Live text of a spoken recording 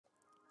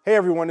Hey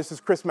everyone, this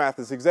is Kris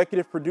Mathis,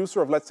 executive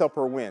producer of Let's Help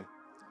Her Win.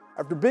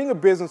 After being a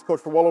business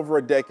coach for well over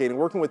a decade and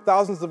working with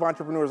thousands of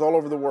entrepreneurs all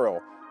over the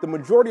world, the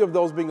majority of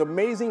those being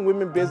amazing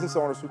women business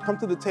owners who come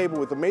to the table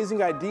with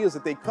amazing ideas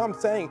that they come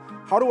saying,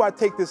 how do I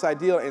take this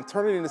idea and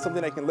turn it into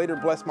something that can later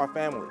bless my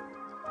family?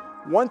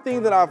 One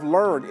thing that I've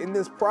learned in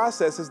this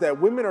process is that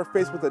women are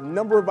faced with a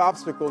number of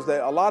obstacles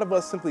that a lot of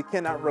us simply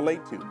cannot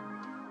relate to.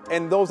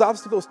 And those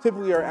obstacles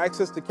typically are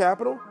access to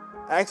capital,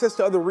 access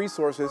to other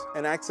resources,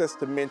 and access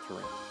to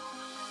mentoring.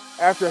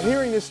 After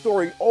hearing this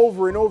story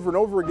over and over and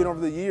over again over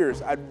the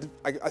years, I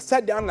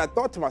sat down and I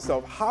thought to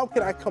myself, how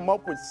can I come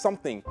up with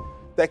something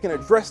that can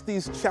address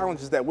these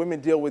challenges that women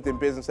deal with in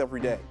business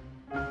every day?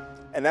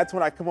 And that's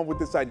when I come up with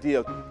this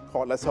idea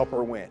called Let's Help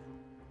Her Win.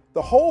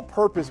 The whole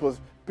purpose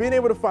was being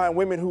able to find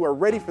women who are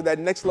ready for that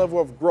next level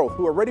of growth,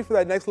 who are ready for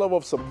that next level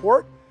of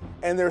support,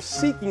 and they're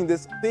seeking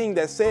this thing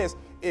that says,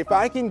 if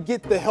I can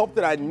get the help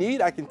that I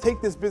need, I can take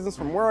this business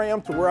from where I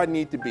am to where I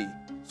need to be.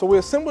 So we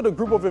assembled a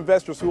group of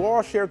investors who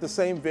all shared the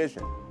same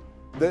vision.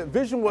 The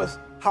vision was,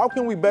 how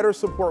can we better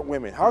support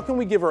women? How can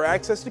we give her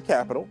access to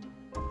capital?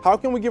 How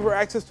can we give her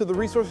access to the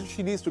resources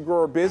she needs to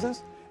grow her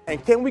business?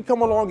 And can we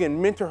come along and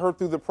mentor her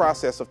through the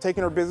process of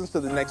taking her business to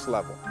the next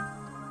level?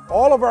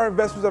 All of our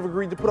investors have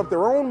agreed to put up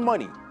their own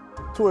money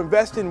to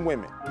invest in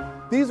women.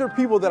 These are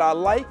people that I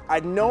like, I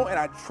know, and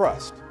I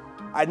trust.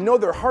 I know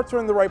their hearts are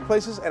in the right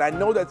places, and I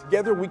know that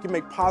together we can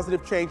make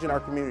positive change in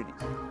our communities.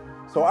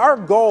 So our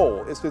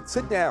goal is to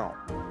sit down,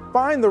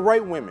 find the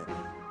right women,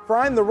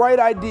 find the right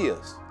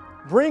ideas,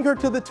 bring her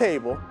to the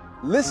table,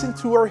 listen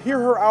to her, hear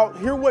her out,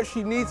 hear what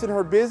she needs in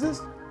her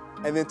business,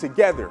 and then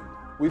together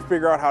we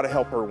figure out how to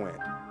help her win.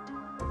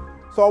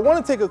 So I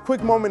want to take a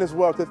quick moment as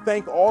well to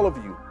thank all of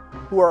you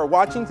who are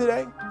watching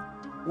today.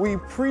 We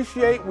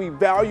appreciate, we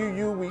value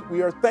you.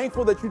 We are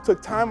thankful that you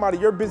took time out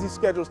of your busy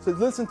schedules to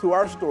listen to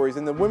our stories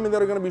and the women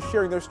that are going to be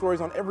sharing their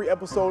stories on every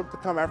episode to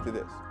come after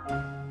this.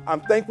 I'm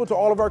thankful to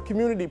all of our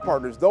community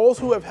partners, those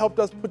who have helped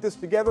us put this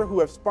together, who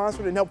have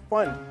sponsored and helped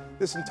fund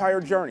this entire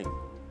journey.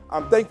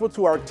 I'm thankful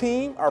to our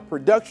team, our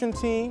production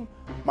team,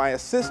 my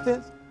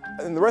assistants,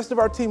 and the rest of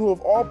our team who have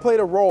all played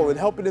a role in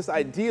helping this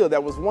idea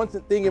that was once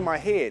a thing in my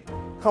head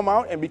come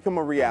out and become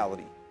a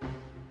reality.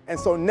 And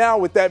so now,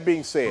 with that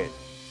being said,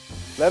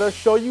 let us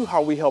show you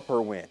how we help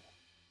her win.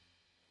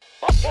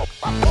 She's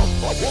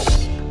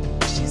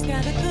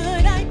got a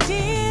good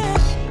idea,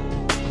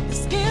 the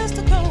skills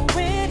to go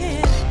with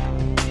it.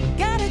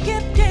 Got a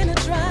gift and a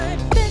drive,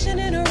 vision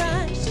in her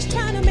eyes. She's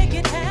trying to make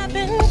it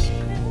happen.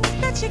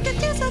 Bet she could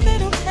use a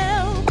little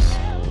help,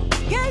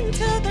 getting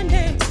to the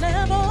next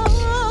level.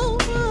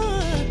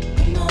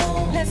 Come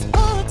on, let's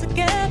pull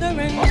together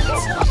and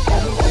let's help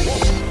her win.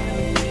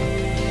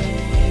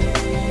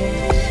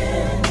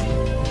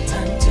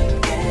 Time to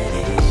get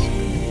it.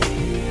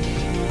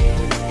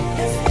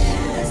 Let's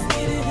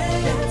get it.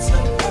 Let's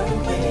help her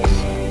win.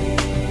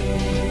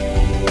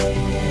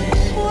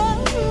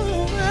 Whoa,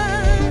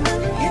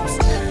 it's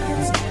time.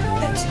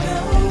 Let's go.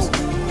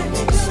 Let's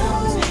make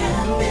something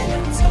happen.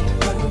 Let's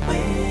help her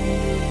win.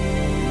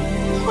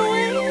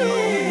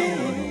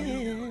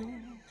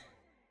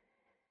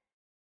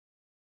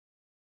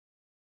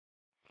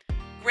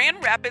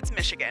 Grand Rapids,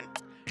 Michigan,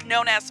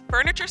 known as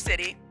Furniture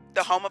City,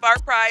 the home of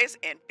Art Prize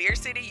and Beer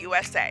City,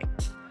 USA.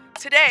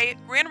 Today,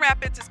 Grand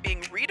Rapids is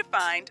being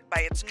redefined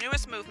by its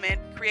newest movement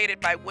created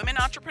by women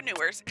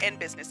entrepreneurs and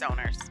business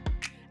owners.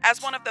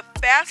 As one of the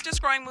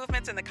fastest growing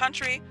movements in the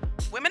country,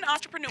 women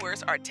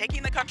entrepreneurs are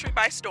taking the country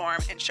by storm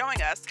and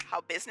showing us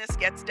how business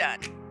gets done.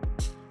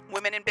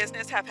 Women in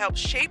business have helped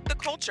shape the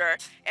culture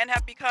and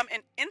have become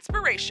an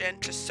inspiration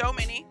to so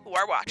many who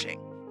are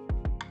watching.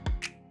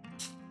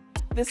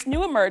 This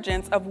new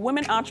emergence of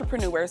women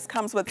entrepreneurs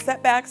comes with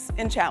setbacks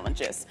and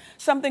challenges,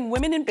 something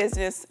women in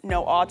business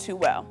know all too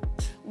well.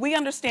 We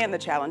understand the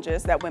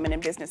challenges that women in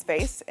business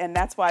face, and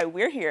that's why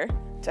we're here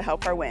to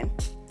help her win.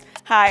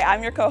 Hi,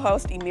 I'm your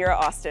co-host, Emira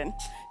Austin.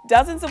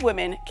 Dozens of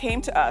women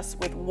came to us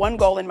with one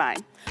goal in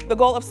mind, the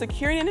goal of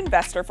securing an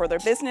investor for their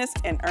business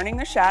and earning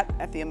their shot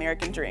at the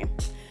American dream.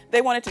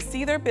 They wanted to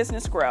see their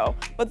business grow,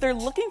 but they're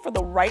looking for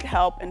the right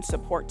help and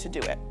support to do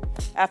it.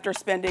 After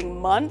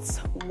spending months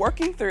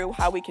working through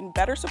how we can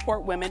better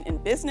support women in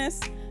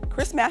business,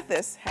 Kris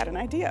Mathis had an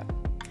idea.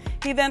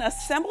 He then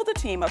assembled a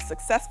team of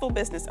successful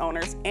business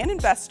owners and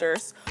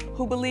investors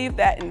who believe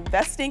that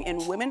investing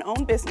in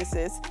women-owned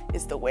businesses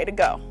is the way to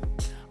go.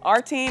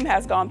 Our team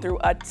has gone through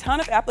a ton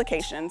of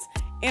applications,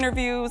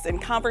 interviews,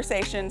 and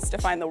conversations to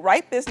find the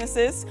right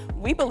businesses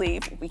we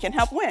believe we can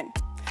help win.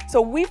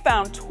 So we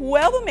found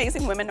 12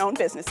 amazing women-owned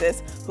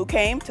businesses who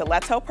came to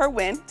Let's Help Her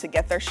Win to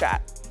get their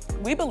shot.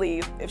 We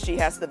believe if she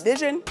has the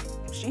vision,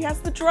 if she has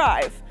the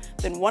drive,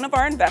 then one of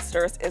our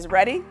investors is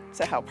ready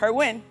to help her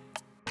win.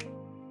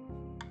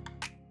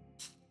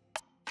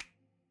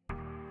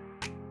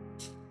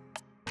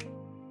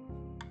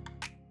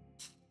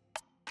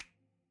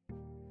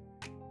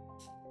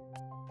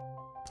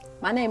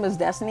 My name is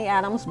Destiny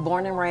Adams,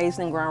 born and raised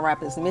in Grand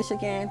Rapids,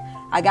 Michigan.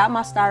 I got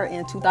my start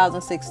in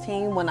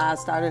 2016 when I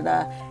started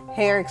a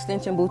hair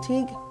extension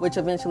boutique, which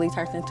eventually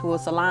turned into a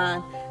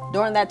salon.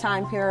 During that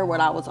time period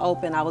when I was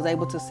open, I was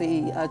able to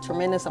see a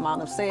tremendous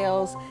amount of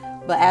sales.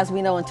 But as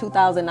we know, in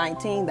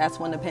 2019, that's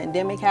when the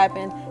pandemic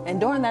happened. And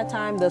during that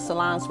time, the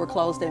salons were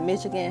closed in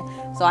Michigan.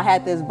 So I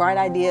had this bright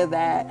idea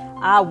that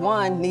I,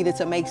 one, needed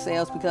to make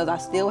sales because I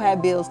still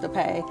had bills to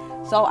pay.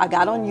 So I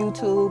got on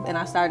YouTube and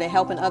I started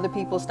helping other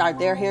people start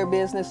their hair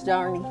business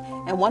journey.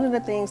 And one of the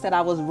things that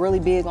I was really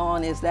big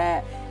on is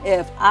that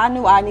if I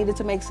knew I needed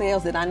to make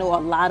sales, then I knew a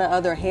lot of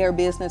other hair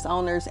business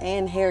owners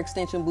and hair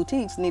extension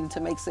boutiques needed to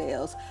make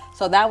sales.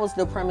 So that was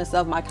the premise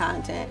of my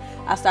content.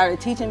 I started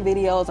teaching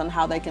videos on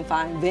how they can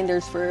find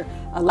vendors for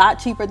a lot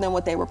cheaper than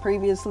what they were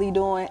previously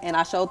doing, and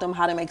I showed them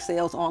how to make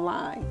sales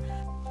online.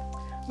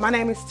 My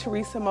name is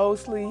Teresa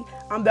Mosley.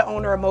 I'm the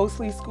owner of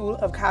Mosley School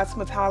of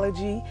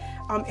Cosmetology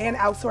and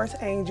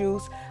Outsource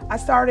Angels. I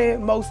started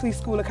Mosley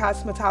School of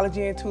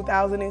Cosmetology in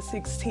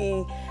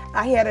 2016.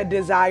 I had a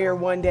desire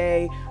one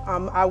day.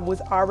 I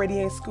was already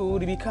in school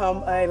to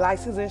become a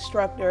licensed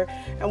instructor,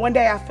 and one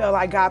day I felt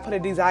like God put a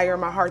desire in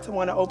my heart to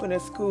want to open a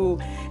school.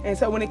 And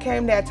so when it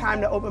came that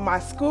time to open my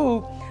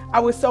school, I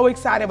was so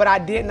excited, but I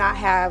did not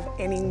have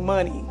any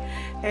money.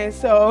 And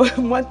so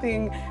one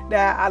thing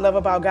that I love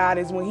about God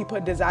is when He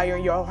put desire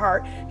in your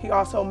heart, He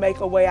also make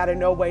a way out of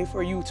no way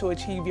for you to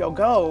achieve your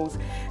goals.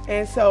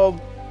 And so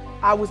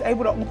I was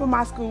able to open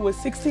my school with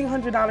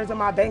 $1,600 in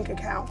my bank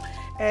account.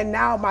 And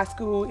now my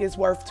school is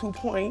worth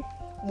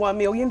 $2.1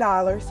 million.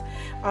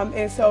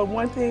 And so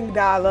one thing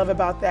that I love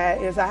about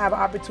that is I have an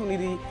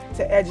opportunity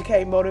to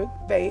educate,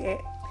 motivate, and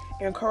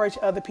encourage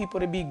other people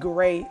to be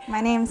great.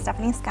 My name is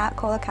Stephanie Scott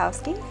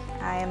Kolakowski.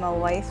 I am a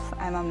wife,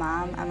 I'm a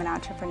mom, I'm an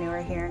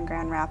entrepreneur here in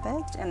Grand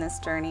Rapids in this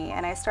journey,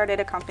 and I started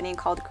a company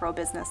called Grow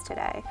Business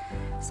Today.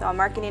 So a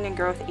marketing and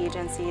growth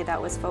agency that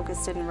was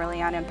focused in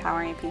really on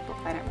empowering people,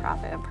 planet,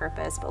 profit, and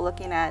purpose, but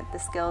looking at the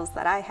skills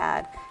that I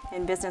had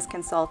in business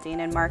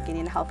consulting and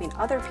marketing, helping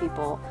other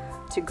people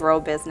to grow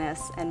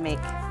business and make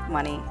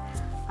money.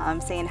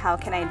 Saying how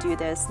can I do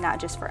this not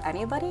just for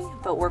anybody,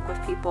 but work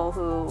with people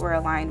who were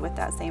aligned with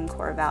that same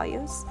core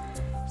values.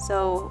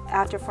 So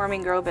after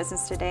forming Grow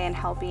Business Today and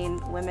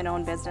helping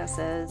women-owned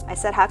businesses, I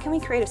said, how can we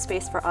create a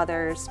space for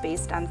others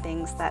based on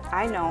things that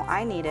I know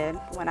I needed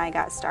when I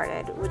got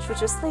started, which was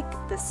just like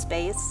the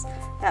space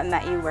that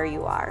met you where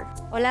you are.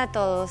 Hola a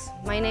todos,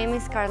 my name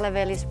is Carla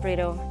Vélez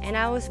Brito, and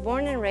I was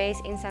born and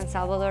raised in San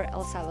Salvador,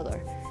 El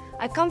Salvador.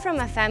 I come from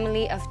a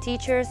family of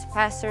teachers,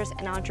 pastors,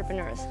 and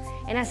entrepreneurs.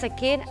 And as a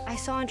kid, I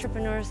saw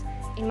entrepreneurs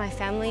in my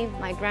family,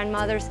 my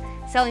grandmothers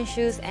selling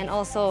shoes, and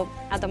also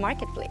at the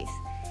marketplace.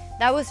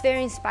 That was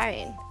very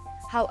inspiring.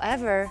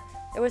 However,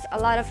 there was a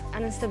lot of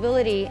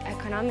instability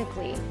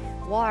economically,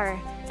 war,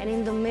 and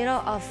in the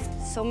middle of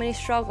so many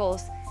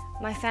struggles,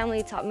 my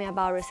family taught me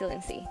about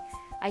resiliency.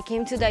 I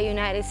came to the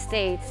United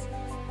States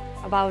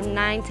about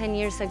 9-10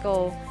 years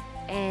ago,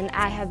 and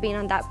I have been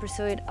on that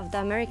pursuit of the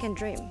American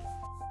dream.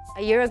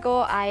 A year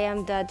ago, I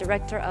am the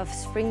director of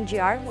Spring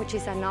GR, which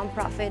is a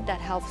nonprofit that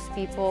helps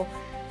people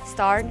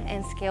start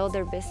and scale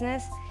their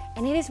business.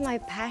 And it is my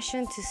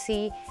passion to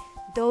see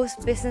those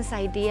business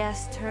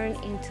ideas turn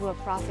into a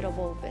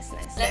profitable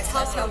business. Let's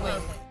help her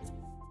win.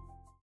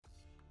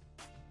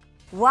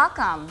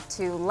 Welcome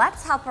to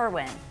Let's Help Her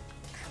Win.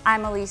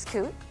 I'm Elise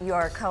Coote,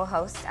 your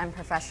co-host and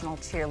professional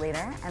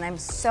cheerleader, and I'm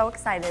so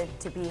excited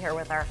to be here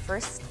with our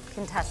first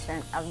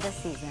contestant of the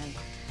season,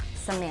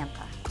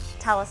 Samantha.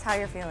 Tell us how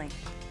you're feeling.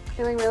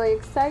 Feeling really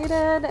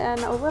excited and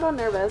a little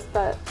nervous,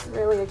 but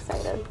really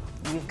excited.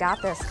 You've got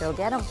this, go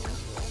get them.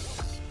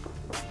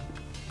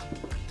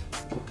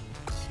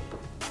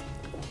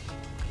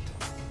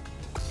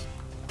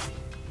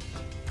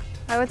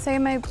 I would say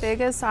my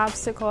biggest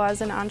obstacle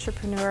as an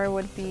entrepreneur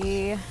would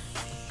be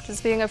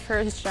just being a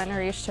first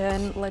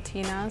generation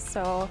Latina.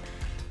 So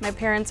my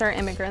parents are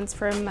immigrants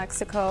from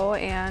Mexico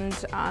and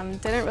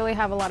didn't really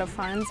have a lot of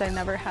funds. I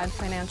never had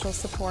financial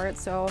support,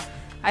 so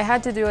I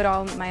had to do it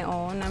all on my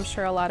own. I'm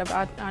sure a lot of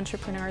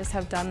entrepreneurs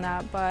have done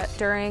that, but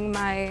during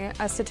my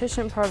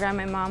esthetician program,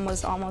 my mom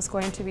was almost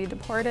going to be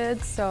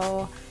deported,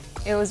 so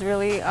it was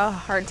really a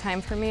hard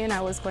time for me and I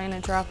was going to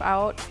drop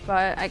out,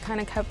 but I kind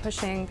of kept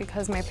pushing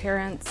because my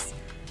parents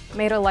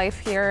made a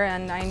life here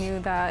and I knew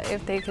that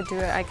if they could do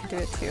it, I could do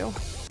it too.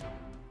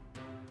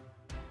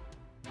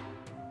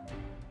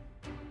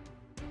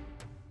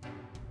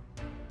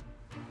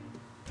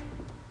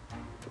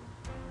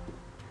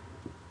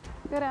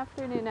 Good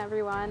afternoon,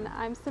 everyone.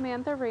 I'm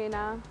Samantha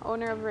Reyna,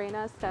 owner of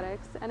Reyna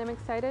Aesthetics, and I'm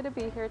excited to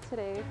be here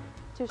today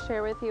to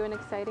share with you an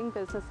exciting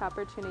business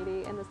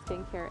opportunity in the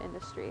skincare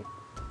industry.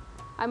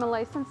 I'm a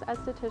licensed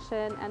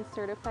esthetician and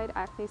certified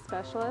acne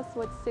specialist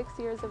with 6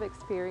 years of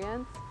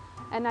experience,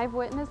 and I've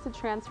witnessed the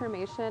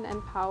transformation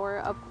and power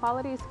of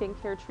quality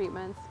skincare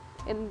treatments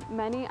in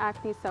many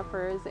acne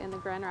sufferers in the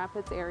Grand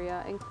Rapids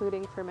area,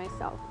 including for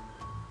myself.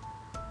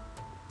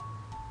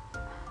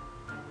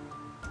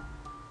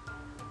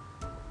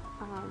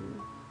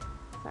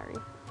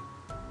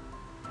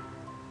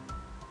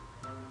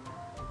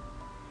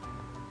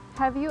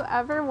 Have you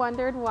ever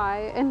wondered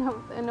why,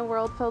 in a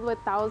world filled with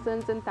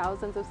thousands and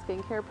thousands of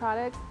skincare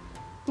products,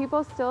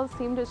 people still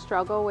seem to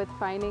struggle with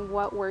finding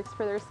what works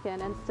for their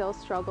skin and still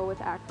struggle with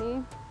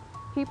acne.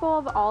 People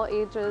of all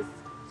ages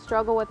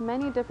struggle with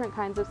many different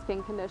kinds of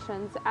skin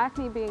conditions,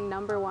 acne being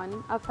number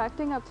one,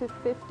 affecting up to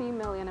 50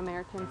 million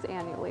Americans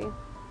annually.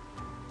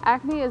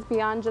 Acne is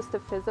beyond just a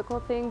physical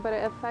thing, but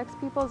it affects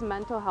people's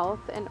mental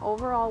health and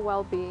overall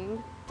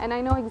well-being. And I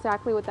know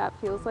exactly what that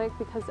feels like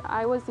because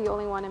I was the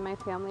only one in my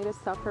family to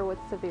suffer with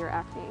severe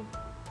acne.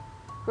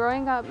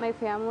 Growing up, my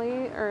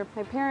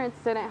parents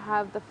didn't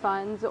have the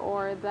funds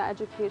or the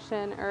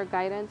education or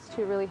guidance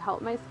to really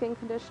help my skin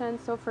condition,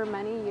 so for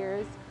many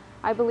years,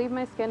 I believe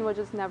my skin would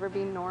just never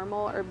be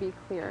normal or be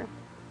clear.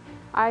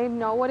 I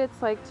know what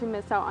it's like to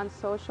miss out on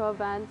social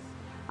events,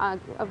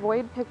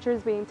 avoid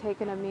pictures being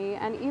taken of me,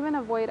 and even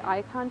avoid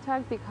eye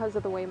contact because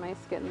of the way my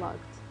skin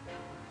looked.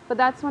 But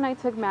that's when I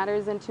took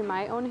matters into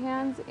my own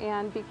hands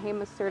and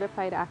became a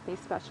certified acne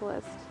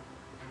specialist.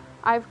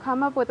 I've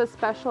come up with a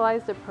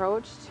specialized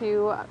approach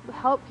to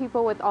help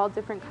people with all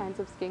different kinds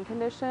of skin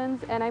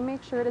conditions, and I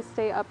make sure to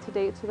stay up to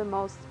date to the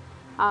most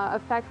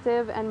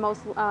effective and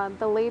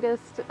the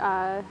latest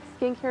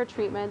skincare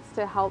treatments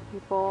to help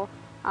people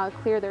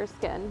clear their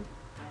skin.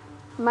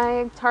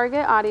 My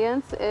target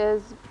audience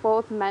is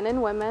both men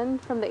and women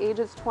from the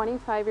ages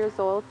 25 years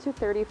old to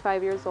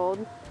 35 years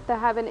old that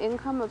have an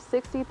income of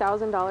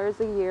 $60,000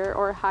 a year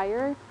or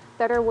higher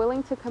that are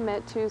willing to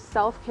commit to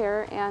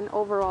self-care and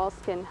overall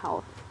skin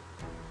health.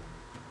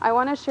 I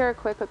want to share a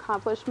quick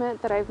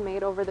accomplishment that I've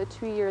made over the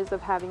 2 years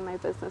of having my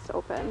business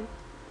open.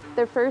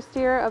 The first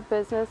year of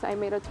business, I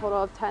made a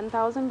total of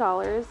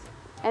 $10,000,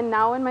 and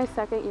now in my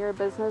second year of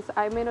business,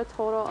 I made a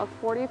total of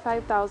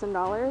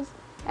 $45,000,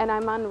 and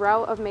I'm on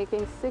route of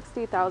making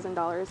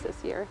 $60,000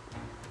 this year.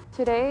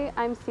 Today,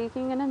 I'm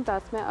seeking an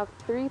investment of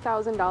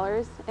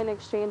 $3,000 in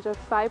exchange of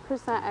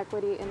 5%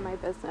 equity in my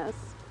business.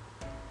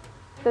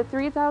 The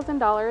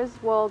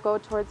 $3,000 will go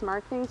towards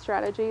marketing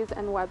strategies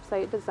and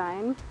website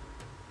design.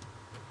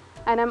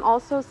 And I'm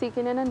also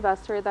seeking an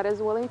investor that is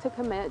willing to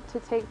commit to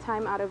take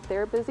time out of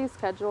their busy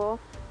schedule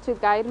to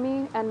guide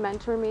me and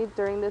mentor me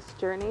during this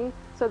journey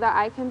so that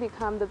I can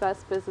become the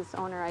best business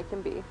owner I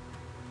can be.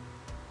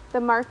 The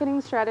marketing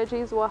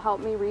strategies will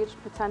help me reach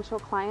potential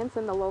clients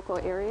in the local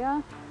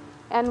area,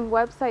 and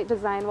website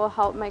design will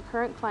help my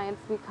current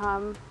clients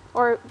become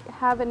or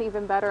have an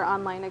even better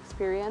online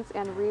experience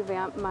and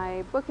revamp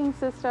my booking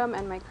system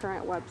and my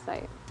current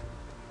website.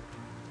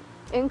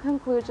 In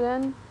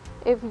conclusion,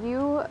 if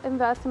you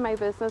invest in my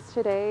business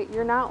today,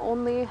 you're not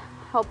only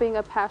helping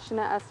a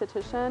passionate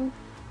esthetician,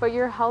 but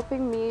you're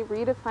helping me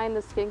redefine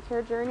the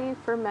skincare journey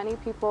for many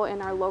people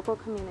in our local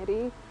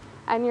community,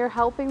 and you're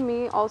helping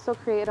me also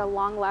create a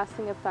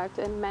long-lasting effect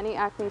in many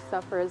acne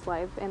sufferers'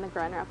 lives in the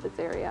Grand Rapids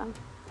area.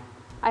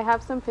 I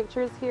have some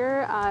pictures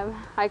here.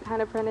 I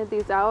kind of printed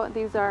these out.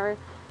 These are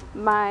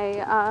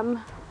my,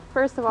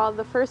 first of all,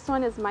 the first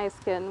one is my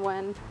skin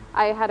when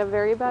I had a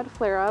very bad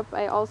flare-up.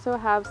 I also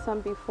have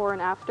some before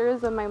and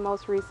afters of my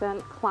most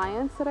recent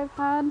clients that I've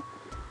had.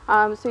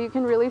 So you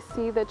can really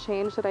see the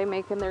change that I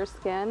make in their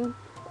skin.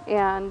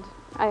 And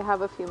I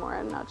have a few more.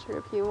 I'm not sure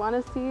if you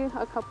want to see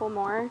a couple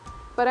more,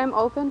 but I'm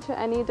open to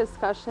any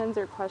discussions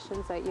or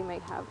questions that you may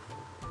have.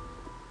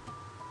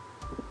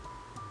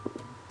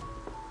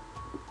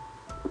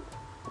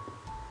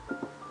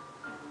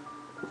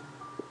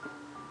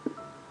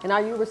 And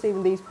are you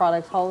receiving these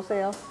products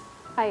wholesale?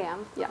 I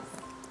am, yes.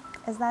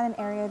 Is that an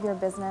area of your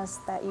business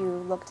that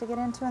you look to get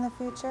into in the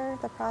future,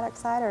 the product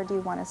side, or do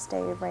you want to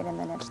stay right in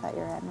the niche that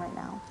you're in right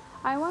now?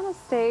 I want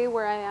to stay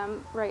where I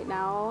am right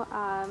now.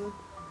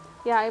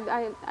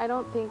 Yeah, I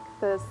don't think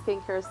the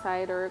skincare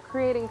side or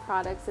creating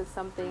products is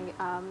something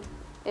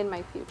in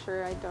my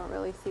future. I don't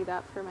really see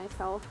that for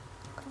myself.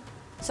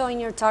 So in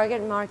your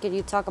target market,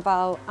 you talk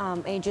about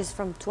ages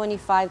from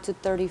 25 to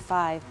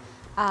 35.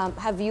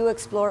 Have you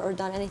explored or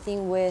done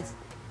anything with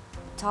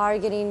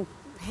targeting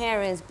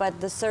parents, but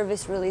the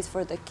service release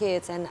for the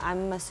kids? And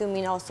I'm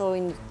assuming also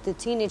in the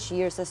teenage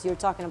years, as you're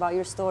talking about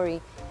your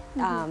story,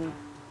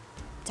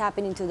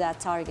 tapping into that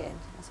target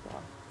as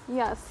well.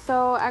 Yes,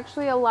 so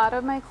actually a lot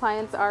of my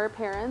clients are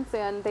parents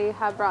and they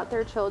have brought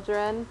their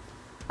children.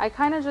 I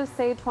kind of just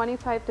say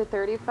 25 to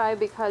 35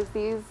 because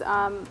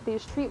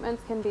these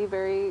treatments can be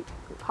very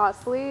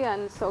costly,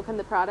 and so can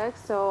the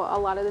products. So a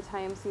lot of the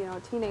times, you know,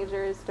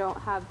 teenagers don't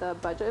have the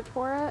budget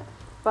for it,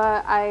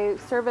 but I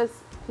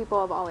service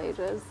people of all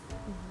ages.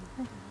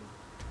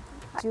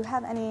 Do you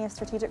have any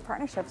strategic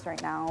partnerships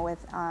right now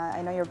with,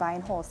 I know you're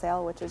buying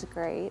wholesale, which is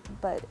great,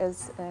 but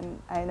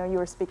and I know you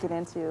were speaking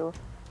into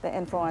the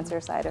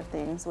influencer side of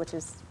things, which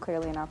is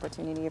clearly an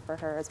opportunity for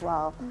her as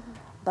well.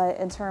 But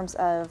in terms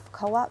of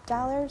co-op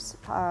dollars,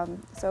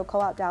 so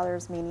co-op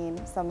dollars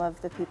meaning some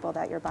of the people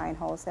that you're buying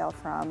wholesale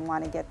from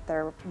want to get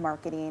their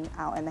marketing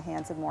out in the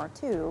hands of more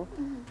too.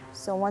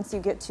 So once you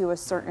get to a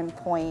certain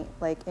point,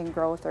 like in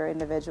growth or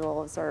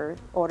individuals or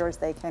orders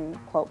they can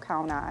quote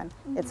count on,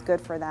 it's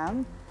good for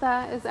them.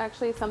 That is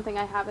actually something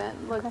I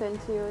haven't looked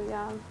into,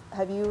 yeah.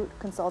 Have you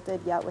consulted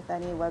yet with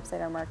any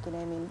website or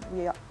marketing? I mean,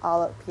 we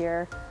all up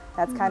here,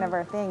 that's kind of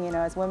our thing, you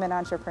know, as women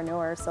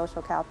entrepreneurs,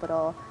 social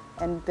capital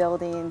and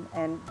building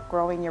and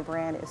growing your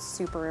brand is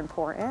super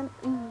important.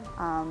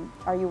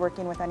 Are you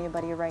working with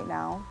anybody right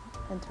now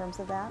in terms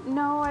of that?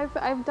 No,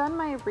 I've done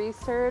my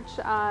research,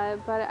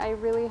 but I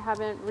really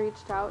haven't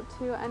reached out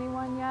to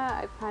anyone yet.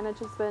 I've kind of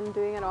just been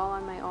doing it all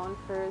on my own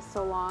for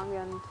so long,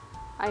 and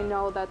I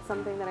know that's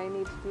something that I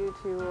need to do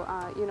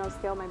to, you know,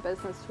 scale my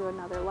business to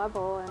another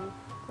level, and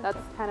that's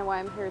kind of why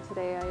I'm here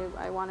today.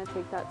 I want to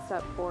take that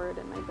step forward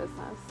in my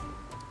business.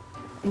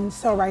 And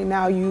so right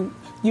now you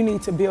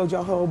need to build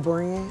your whole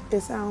brand,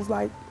 it sounds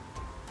like.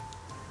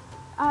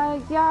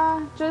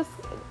 Yeah, just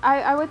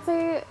I would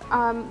say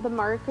the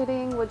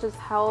marketing would just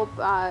help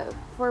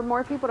for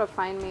more people to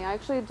find me. I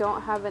actually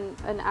don't have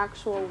an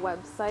actual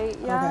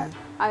website yet. Okay.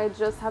 I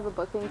just have a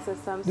booking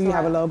system. Do you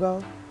have a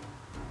logo?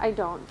 I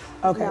don't.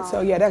 Okay, No.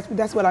 so yeah,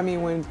 that's what I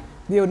mean when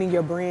building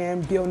your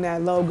brand, building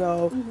that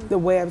logo, the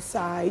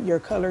website, your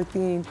color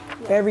theme,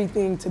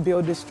 everything to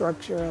build the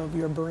structure of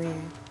your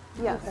brand.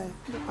 Yes.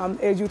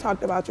 Okay. As you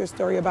talked about your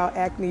story about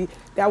acne,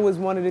 that was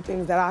one of the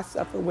things that I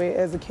suffered with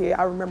as a kid.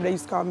 I remember they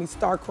used to call me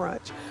Star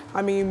Crunch.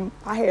 I mean,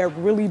 I had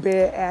really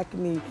bad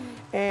acne,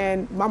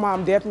 and my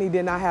mom definitely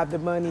did not have the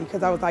money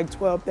because I was like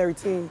 12,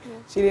 13.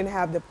 She didn't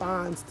have the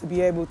funds to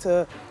be able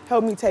to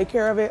help me take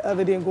care of it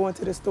other than going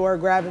to the store,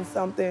 grabbing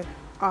something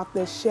off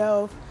the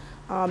shelf.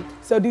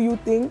 So do you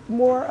think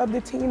more of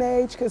the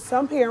teenage? Because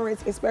some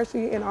parents,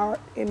 especially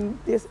in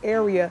this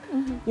area,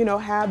 you know,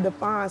 have the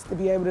funds to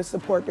be able to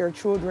support their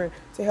children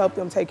to help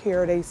them take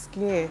care of their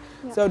skin.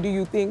 So do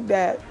you think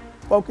that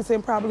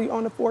focusing probably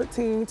on the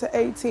 14 to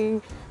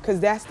 18, because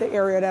that's the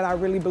area that I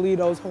really believe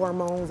those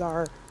hormones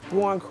are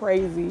going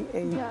crazy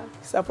and you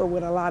suffer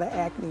with a lot of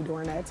acne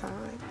during that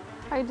time?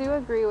 I do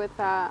agree with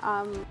that.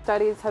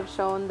 Studies have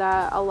shown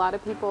that a lot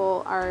of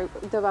people are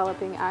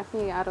developing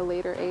acne at a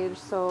later age,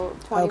 so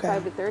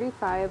 25 to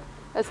 35,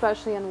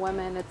 especially in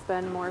women, it's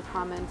been more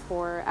common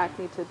for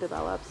acne to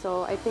develop.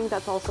 So I think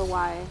that's also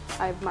why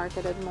I've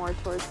marketed more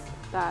towards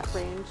that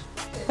range.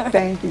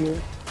 Thank you.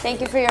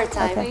 Thank you for your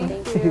time.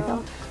 Thank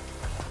you.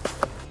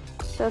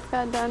 Just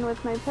got done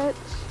with my pitch.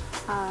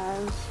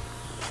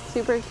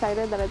 Super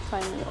excited that it's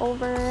finally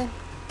over,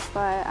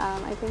 but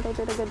I think I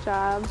did a good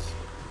job.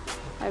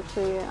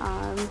 Actually,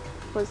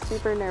 was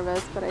super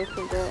nervous, but I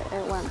think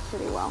it went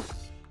pretty well.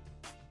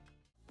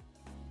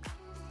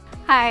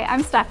 Hi,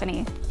 I'm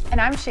Stephanie.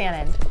 And I'm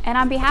Shannon. And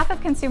on behalf of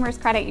Consumers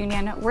Credit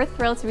Union, we're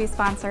thrilled to be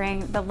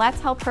sponsoring the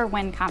Let's Help Her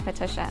Win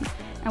competition.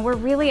 And we're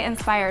really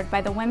inspired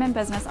by the women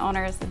business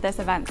owners that this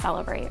event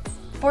celebrates.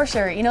 For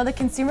sure, you know, the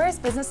Consumers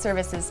Business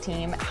Services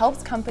team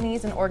helps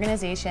companies and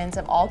organizations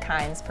of all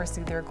kinds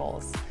pursue their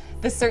goals.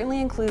 This certainly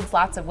includes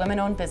lots of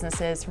women-owned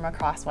businesses from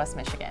across West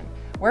Michigan.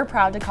 We're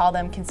proud to call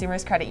them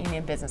Consumers Credit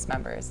Union business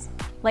members.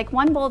 Like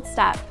One Bold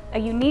Step, a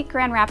unique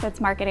Grand Rapids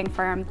marketing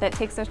firm that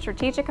takes a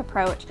strategic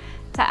approach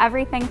to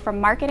everything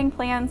from marketing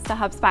plans to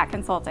HubSpot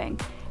consulting.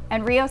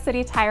 And Rio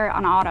City Tire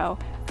on Auto,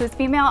 whose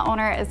female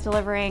owner is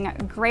delivering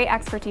great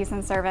expertise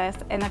and service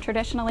in the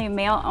traditionally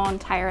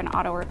male-owned tire and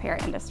auto repair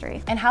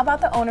industry. And how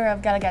about the owner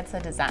of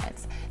Guelaguetza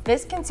Designs?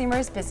 This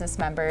Consumers business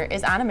member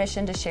is on a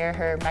mission to share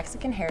her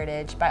Mexican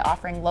heritage by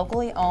offering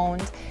locally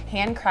owned,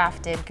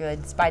 handcrafted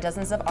goods by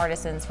dozens of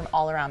artisans from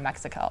all around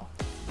Mexico.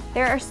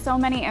 There are so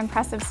many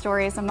impressive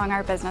stories among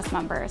our business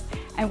members,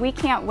 and we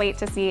can't wait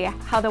to see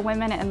how the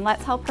women in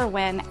Let's Help Her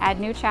Win add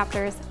new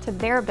chapters to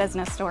their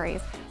business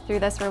stories through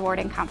this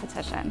rewarding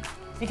competition.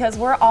 Because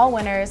we're all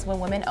winners when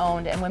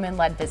women-owned and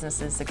women-led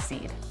businesses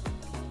succeed.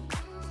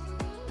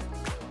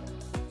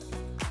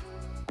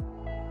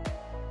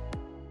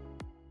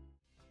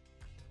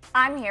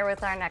 I'm here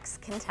with our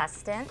next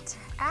contestant,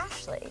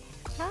 Ashley.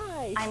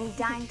 Hi. I'm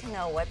dying to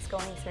know what's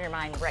going through your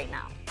mind right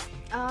now.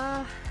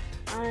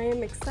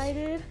 I'm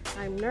excited,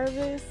 I'm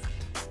nervous,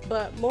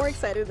 but more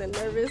excited than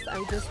nervous,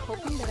 I'm just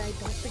hoping that I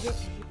don't forget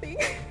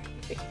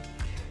anything.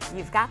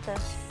 You've got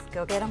this.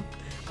 Go get them.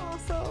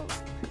 Awesome.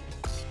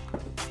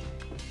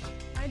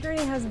 My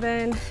journey has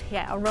been,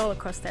 a roller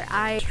coaster.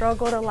 I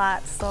struggled a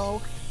lot,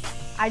 so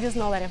I just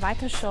know that if I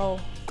can show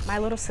my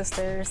little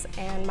sisters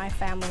and my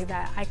family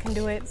that I can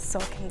do it, so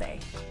can they.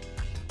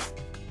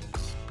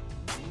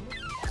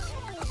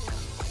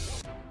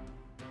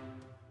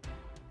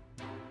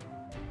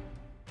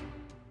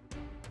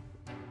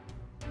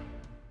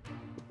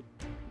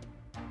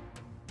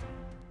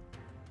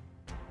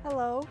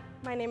 Hello,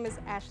 my name is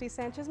Ashley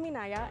Sanchez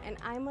Minaya, and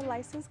I'm a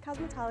licensed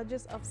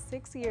cosmetologist of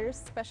 6 years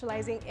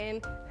specializing in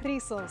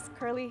rizos,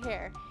 curly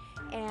hair.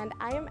 And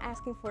I am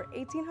asking for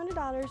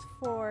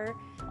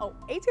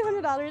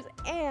 $1,800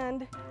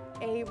 and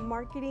a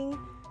marketing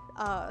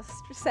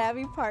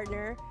savvy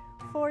partner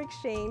for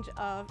exchange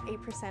of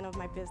 8% of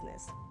my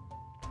business.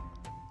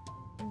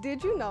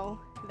 Did you know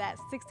that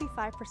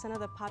 65% of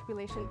the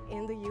population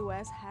in the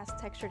US has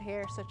textured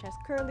hair such as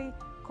curly,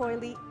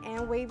 coily,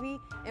 and wavy,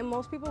 and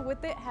most people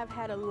with it have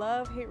had a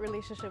love-hate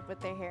relationship with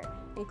their hair,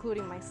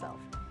 including myself.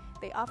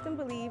 They often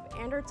believe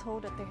and are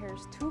told that their hair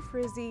is too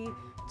frizzy,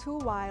 too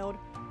wild,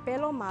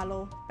 pelo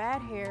malo,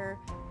 bad hair,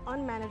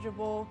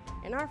 unmanageable,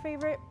 and our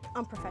favorite,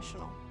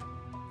 unprofessional.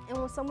 And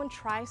when someone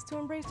tries to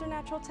embrace their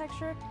natural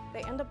texture,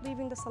 they end up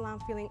leaving the salon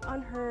feeling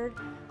unheard,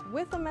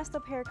 with a messed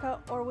up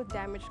haircut or with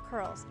damaged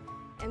curls.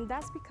 And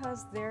that's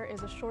because there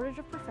is a shortage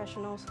of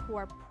professionals who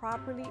are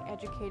properly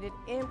educated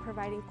in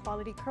providing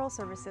quality curl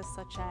services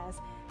such as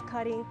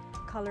cutting,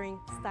 coloring,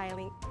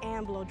 styling,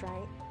 and blow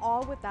drying,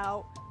 all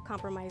without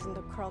compromising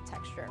the curl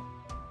texture.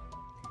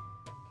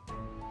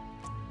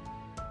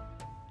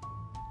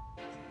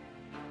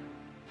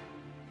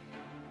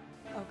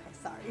 Okay,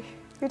 sorry.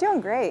 You're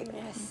doing great.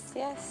 Yes,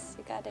 yes,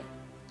 you got it.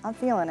 I'm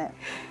feeling it.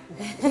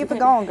 Keep it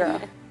going,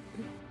 girl.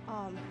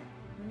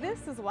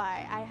 This is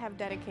why I have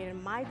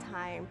dedicated my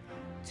time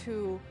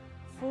to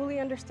fully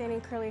understanding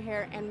curly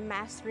hair and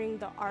mastering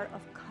the art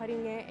of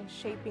cutting it and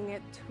shaping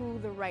it to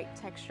the right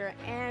texture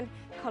and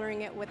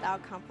coloring it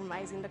without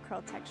compromising the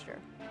curl texture.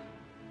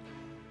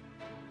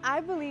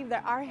 I believe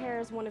that our hair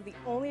is one of the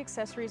only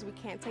accessories we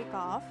can't take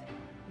off.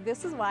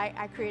 This is why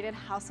I created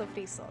House of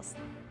Rizos.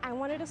 I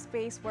wanted a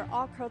space where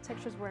all curl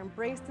textures were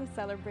embraced and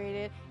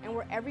celebrated, and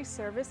where every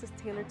service is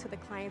tailored to the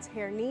client's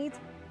hair needs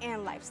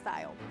and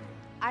lifestyle.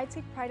 I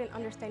take pride in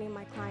understanding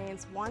my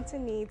clients' wants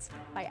and needs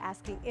by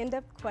asking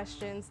in-depth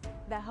questions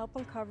that help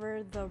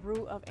uncover the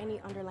root of any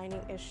underlying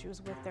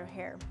issues with their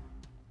hair.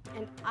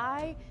 And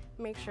I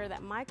make sure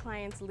that my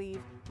clients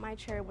leave my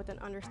chair with an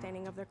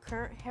understanding of their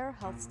current hair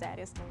health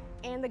status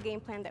and the game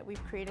plan that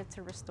we've created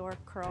to restore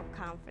curl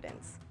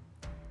confidence.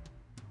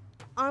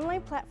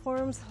 Online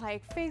platforms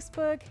like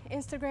Facebook,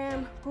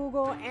 Instagram,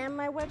 Google, and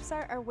my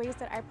website are ways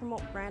that I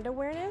promote brand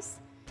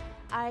awareness.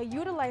 I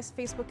utilize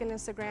Facebook and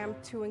Instagram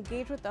to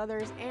engage with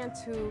others and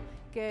to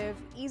give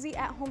easy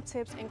at-home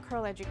tips and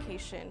curl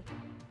education.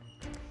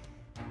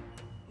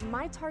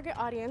 My target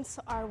audience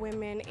are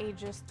women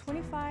ages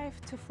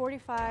 25 to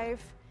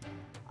 45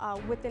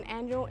 with an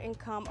annual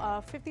income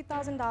of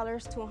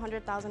 $50,000 to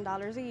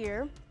 $100,000 a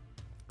year.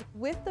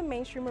 With the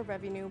mainstream of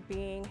revenue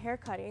being hair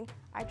cutting,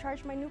 I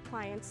charge my new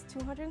clients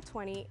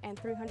 $220 and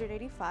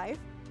 $385.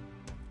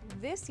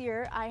 This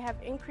year, I have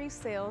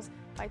increased sales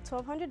by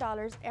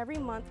 $1,200 every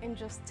month in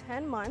just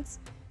 10 months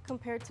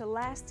compared to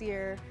last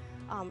year,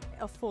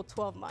 a full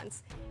 12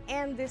 months.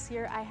 And this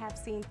year, I have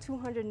seen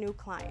 200 new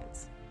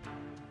clients.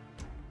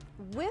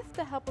 With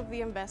the help of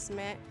the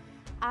investment,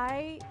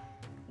 I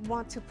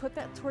want to put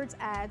that towards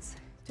ads,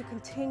 to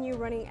continue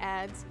running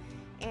ads,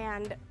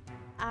 and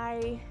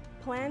I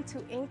plan to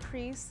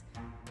increase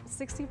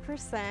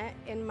 60%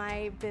 in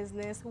my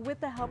business with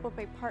the help of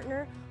a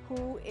partner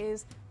who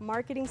is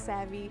marketing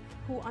savvy,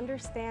 who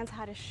understands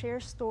how to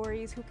share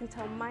stories, who can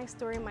tell my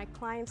story, my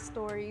clients'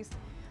 stories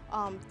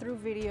through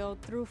video,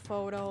 through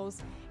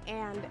photos,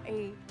 and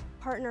a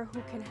partner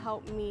who can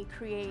help me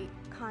create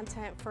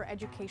content for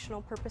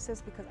educational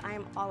purposes, because I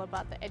am all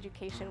about the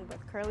education with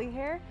curly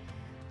hair.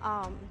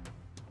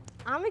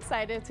 I'm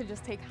excited to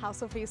just take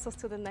House of Rizos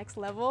to the next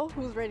level.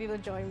 Who's ready to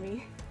join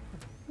me?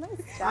 Nice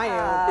job. I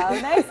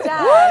am. Nice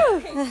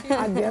job.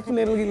 I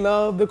definitely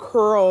love the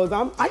curls.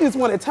 I just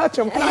want to touch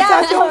them. Can I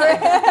touch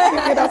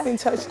them? Get up and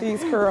touch these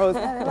curls.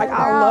 Like,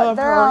 I love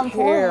her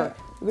hair.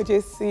 You could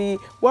just see,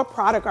 what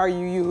product are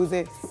you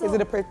using? Is it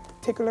a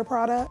particular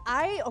product?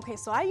 Okay,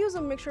 so I use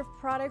a mixture of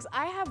products.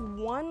 I have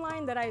one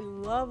line that I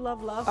love,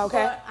 love, love.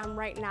 Okay. But I'm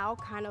right now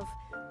kind of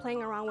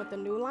playing around with the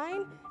new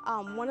line.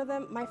 One of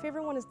them, my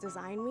favorite one is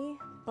Design Me,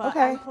 but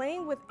I'm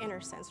playing with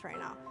Inner Sense right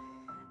now.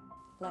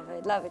 Love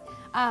it, love it.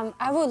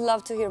 I would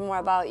love to hear more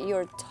about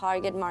your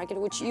target market,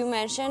 which you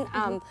mentioned,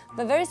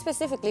 but very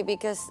specifically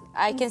because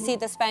I can see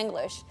the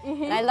Spanglish,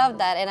 and I love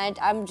that, and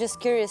I'm just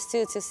curious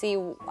too to see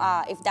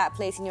if that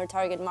plays in your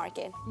target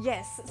market.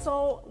 Yes,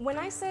 so when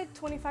I said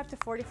 25 to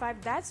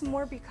 45, that's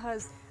more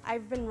because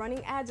I've been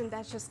running ads, and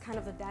that's just kind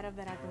of the data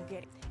that I've been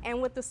getting.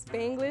 And with the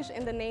Spanglish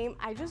in the name,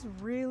 I just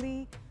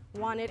really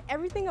wanted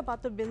everything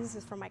about the business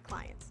is for my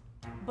clients,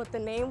 but the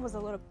name was a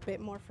little bit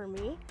more for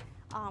me.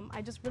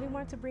 I just really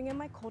wanted to bring in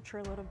my culture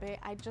a little bit.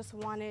 I just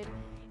wanted,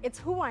 it's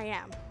who I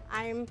am.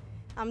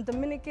 I'm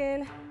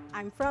Dominican,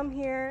 I'm from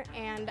here,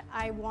 and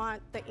I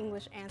want the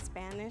English and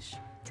Spanish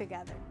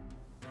together.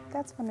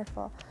 That's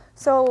wonderful.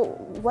 So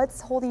what's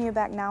holding you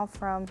back now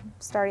from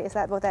starting? Is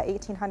that what that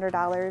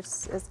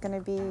 $1,800 is going to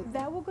be?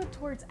 That will go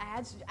towards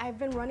ads. I've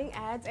been running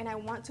ads, and I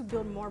want to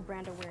build more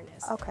brand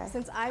awareness. Okay.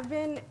 Since I've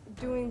been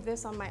doing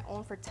this on my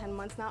own for 10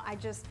 months now,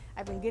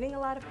 I've been getting a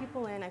lot of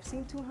people in. I've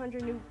seen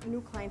 200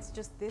 new clients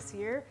just this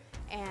year,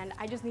 and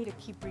I just need to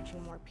keep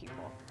reaching more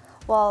people.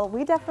 Well,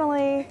 we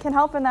definitely can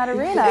help in that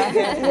arena.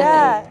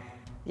 Yeah.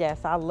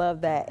 Yes, I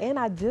love that. And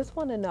I just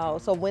want to know,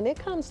 so when it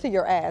comes to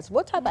your ads,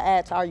 what type of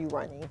ads are you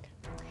running?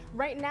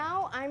 Right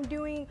now,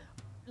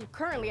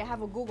 currently I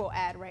have a Google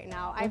ad right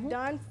now. I've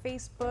done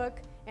Facebook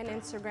and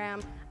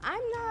Instagram.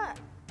 I'm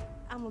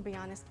gonna be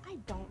honest, I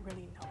don't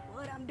really know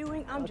what I'm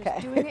doing. I'm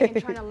just doing it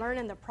and trying to learn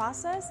in the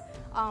process.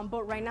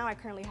 But right now, I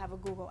currently have a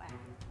Google ad.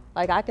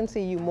 Like, I can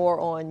see you more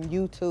on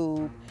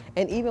YouTube,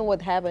 and even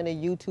with having a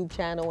YouTube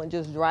channel and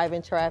just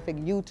driving traffic,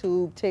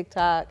 YouTube,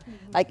 TikTok,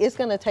 like, it's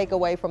gonna take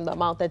away from the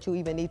amount that you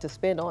even need to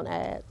spend on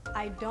ads.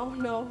 I don't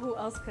know who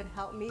else could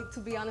help me, to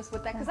be honest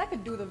with that, because I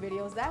could do the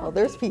videos. That would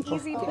there's be people.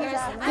 easy. Oh,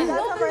 I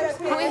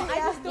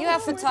know You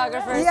have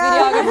photographers,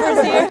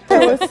 videographers here.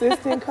 An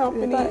assistant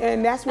company,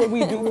 and that's what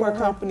we do for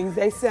companies.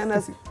 They send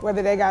us,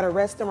 whether they got a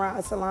restaurant,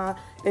 a salon,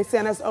 they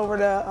send us over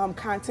the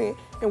content,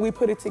 and we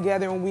put it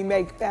together and we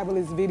make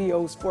fabulous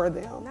videos for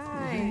them.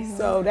 Nice.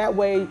 So that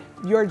way,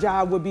 your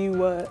job would be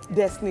what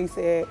Destiny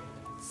said,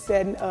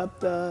 setting up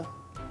the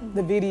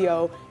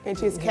video and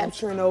just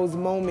capturing those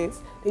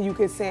moments that you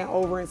could send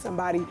over and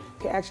somebody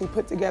can actually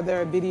put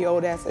together a video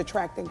that's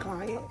attracting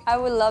clients. I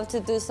would love to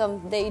do some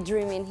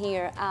daydreaming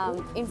here.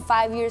 In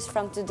 5 years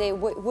from today,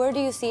 where do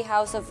you see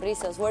House of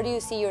Rizos? Where do you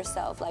see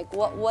yourself? Like,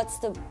 what's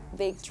the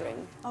big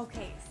dream?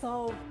 Okay,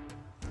 so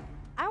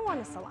I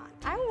want a salon.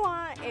 I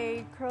want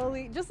a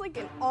curly, just like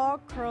an all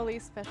curly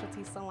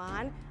specialty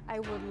salon. I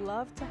would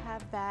love to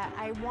have that.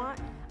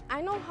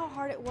 I know how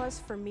hard it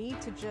was for me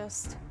to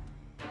just,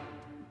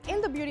 in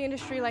the beauty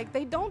industry, like,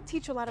 they don't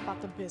teach a lot about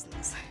the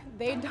business.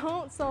 They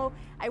don't, so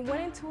I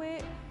went into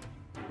it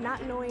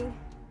not knowing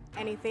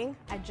anything.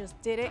 I just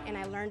did it and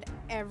I learned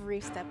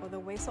every step of the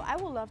way. So I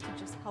would love to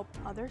just help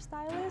other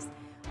stylists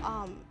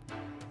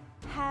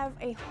have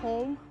a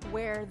home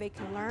where they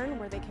can learn,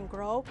 where they can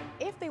grow.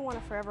 If they want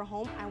a forever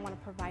home, I want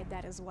to provide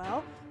that as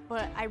well.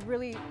 But I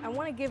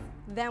want to give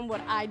them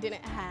what I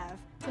didn't have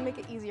to make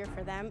it easier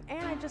for them.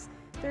 And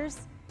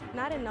there's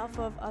not enough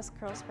of us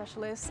curl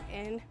specialists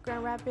in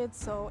Grand Rapids,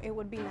 so it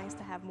would be nice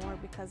to have more,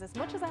 because as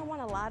much as I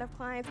want a lot of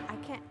clients, I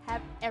can't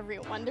have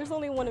everyone. There's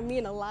only one of me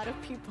and a lot of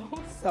people.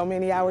 So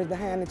many hours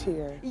behind the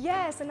chair.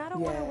 Yes, and I don't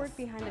want to work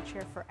behind the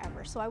chair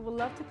forever, so I would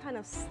love to kind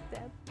of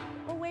step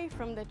away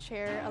from the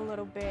chair a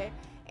little bit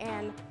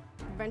and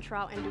venture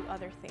out and do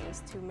other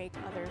things to make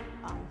other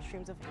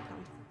streams of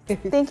income.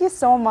 Thank you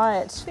so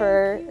much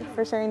for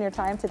sharing your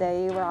time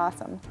today. You were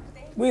awesome.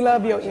 We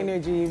love your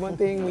energy. One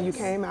thing, when you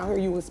came out here,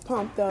 you was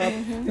pumped up.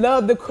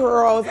 Love the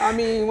curls. I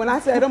mean, when I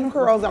said them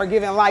curls are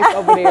giving life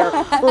over there,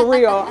 for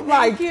real, I'm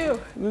like,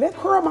 let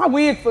curl my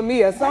wig for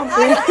me or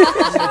something.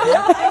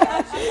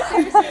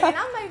 Seriously, and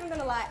I'm not even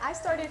gonna lie, I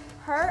started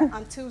her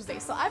on Tuesday,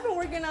 so I've been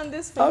working on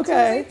this from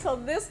Tuesday till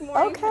this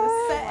morning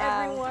to set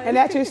everyone. And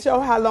that just show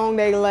how long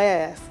they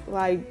last,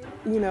 like,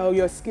 you know,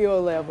 your skill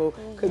level,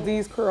 because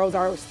these curls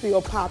are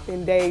still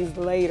popping days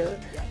later,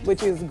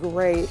 which is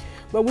great.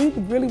 But we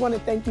really want to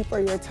thank you for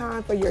your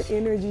time, for your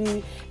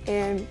energy,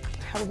 and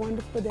have a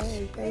wonderful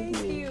day.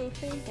 Thank you.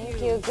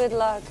 Thank you. Good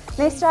luck.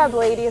 Nice job,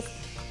 ladies.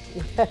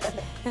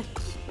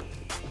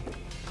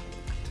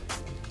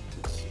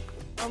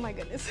 Oh my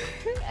goodness,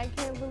 I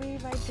can't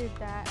believe I did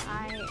that.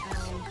 I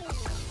am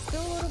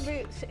still a little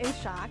bit in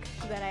shock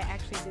that I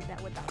actually did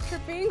that without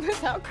tripping,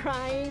 without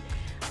crying.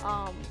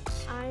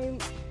 I'm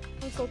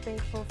so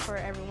thankful for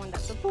everyone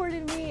that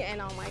supported me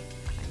and all my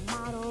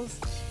models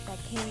that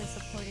came and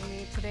supported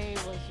me. Today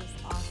was just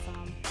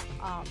awesome.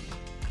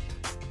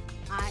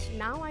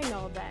 Now I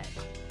know that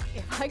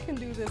if I can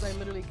do this, I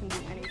literally can do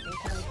anything,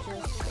 because I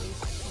just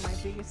faced my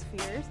biggest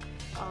fears.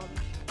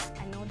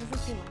 I know it doesn't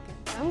seem like it,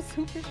 but I'm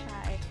super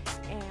shy,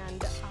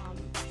 and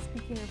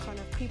speaking in front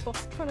of people,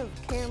 in front of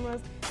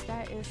cameras,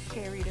 that is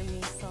scary to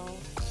me. So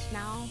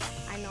now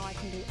I know I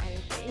can do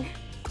anything.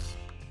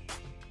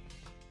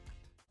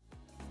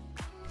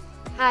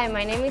 Hi,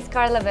 my name is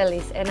Carla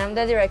Velis, and I'm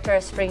the director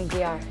of Spring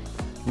GR.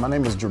 My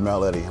name is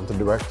Jermel Eddy. I'm the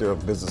Director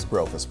of Business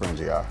Growth at Spring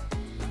GR.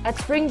 At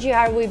Spring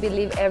GR, we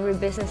believe every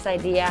business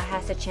idea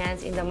has a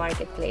chance in the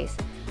marketplace.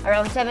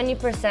 Around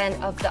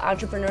 70% of the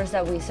entrepreneurs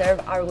that we serve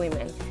are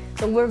women.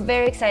 So we're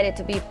very excited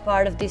to be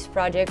part of this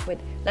project with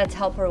Let's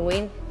Help Her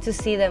Win, to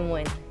see them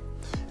win.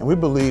 And we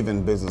believe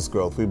in business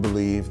growth. We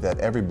believe that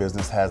every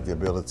business has the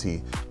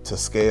ability to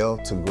scale,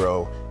 to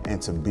grow,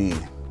 and to be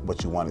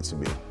what you want it to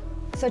be.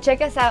 So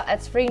check us out at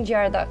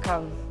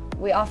springgr.com.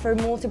 We offer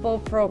multiple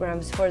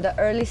programs for the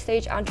early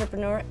stage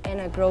entrepreneur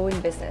and a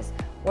growing business.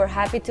 We're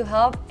happy to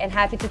help and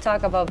happy to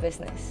talk about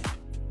business.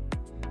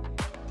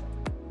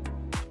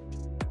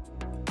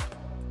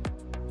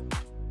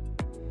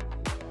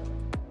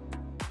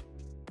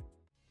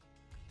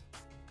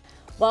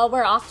 Well,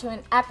 we're off to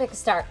an epic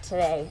start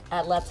today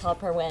at Let's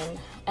Help Her Win.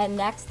 And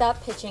next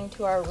up, pitching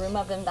to our room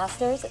of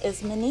investors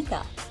is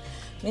Monika.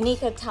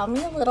 Monika, tell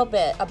me a little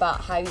bit about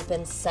how you've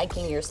been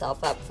psyching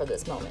yourself up for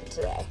this moment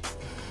today.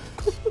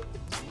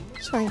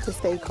 Trying to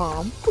stay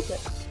calm.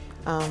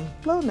 A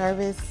little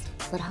nervous,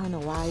 but I don't know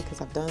why,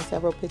 because I've done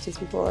several pitches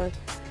before.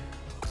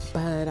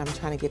 But I'm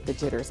trying to get the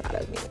jitters out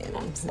of me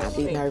and not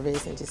be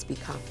nervous and just be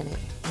confident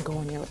and go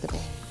in there with the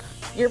bang.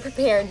 You're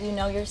prepared, you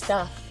know your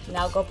stuff.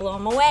 Now go blow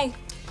them away.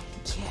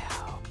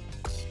 Yeah.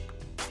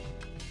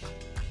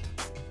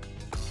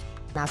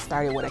 I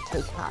started with a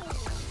cake pop,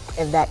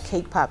 and that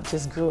cake pop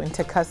just grew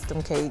into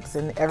custom cakes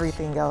and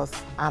everything else.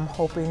 I'm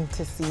hoping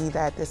to see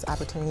that this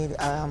opportunity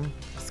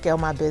scale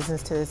my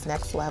business to this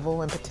next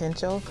level and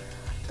potential.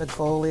 The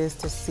goal is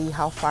to see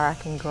how far I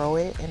can grow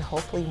it, and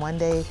hopefully one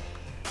day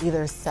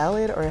either sell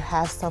it or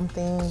have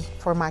something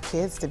for my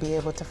kids to be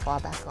able to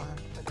fall back on.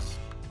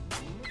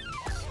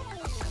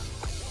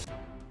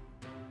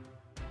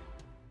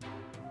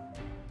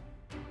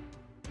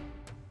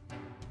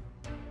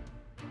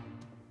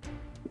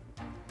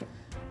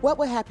 What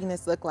would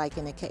happiness look like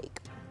in a cake?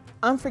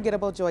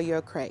 Unforgettable joy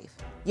you'll crave.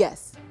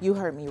 Yes, you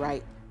heard me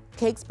right.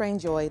 Cakes bring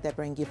joy that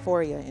bring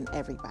euphoria in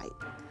every bite.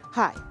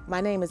 Hi,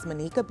 my name is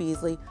Monica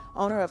Beasley,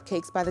 owner of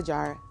Cakes by the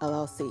Jar,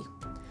 LLC.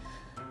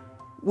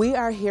 We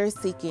are here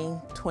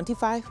seeking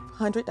 $2,500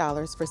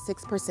 for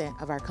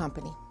 6% of our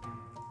company.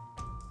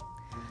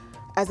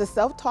 As a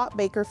self-taught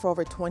baker for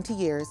over 20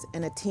 years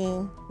and a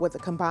team with a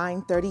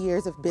combined 30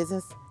 years of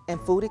business and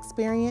food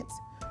experience,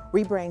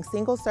 we bring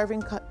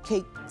single-serving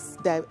cakes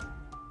that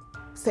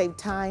save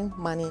time,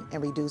 money,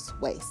 and reduce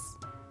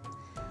waste.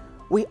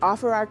 We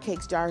offer our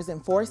cakes jars in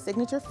 4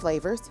 signature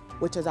flavors,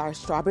 which is our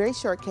strawberry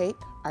shortcake,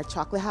 our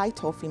chocolate high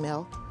toffee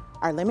milk,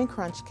 our lemon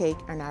crunch cake,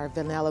 and our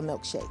vanilla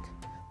milkshake.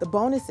 The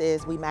bonus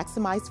is we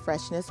maximize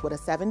freshness with a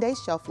 7-day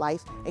shelf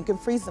life and can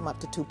freeze them up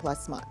to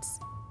 2+ months.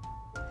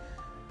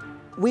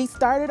 We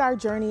started our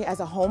journey as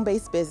a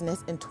home-based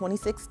business in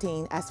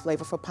 2016 as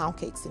Flavorful Pound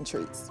Cakes and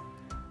Treats.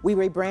 We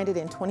rebranded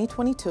in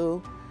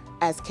 2022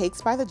 as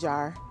Cakes by the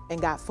Jar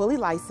and got fully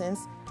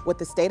licensed with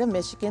the state of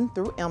Michigan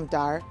through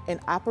MDAR and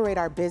operate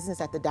our business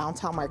at the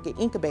Downtown Market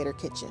Incubator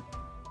Kitchen.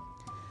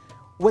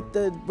 With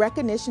the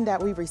recognition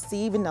that we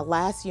received in the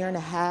last year and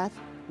a half,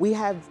 we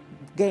have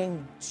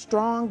gained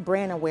strong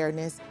brand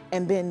awareness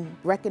and been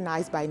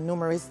recognized by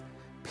numerous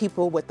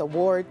people with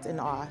awards and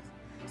all.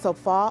 So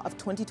fall of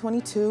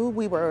 2022,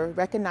 we were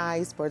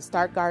recognized for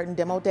Start Garden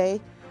Demo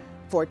Day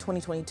for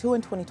 2022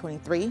 and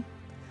 2023.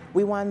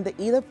 We won the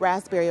Edith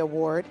Raspberry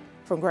Award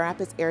from Grand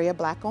Rapids Area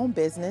Black-Owned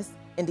Business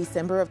in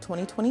December of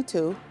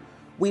 2022.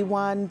 We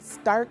won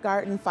Start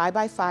Garden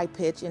 5x5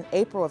 Pitch in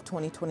April of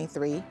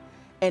 2023.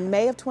 In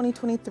May of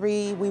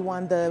 2023, we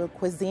won the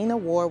Cuisine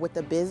Award with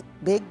the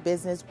Big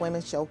Business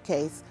Women's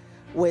Showcase,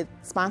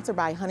 sponsored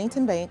by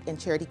Huntington Bank and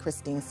Charity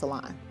Christine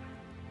Salon.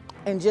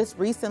 And just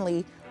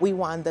recently, we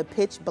won the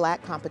Pitch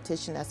Black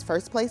competition as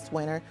first place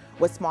winner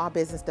with Small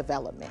Business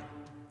Development.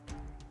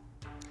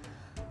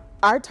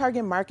 Our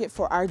target market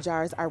for our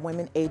jars are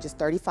women ages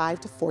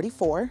 35 to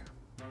 44.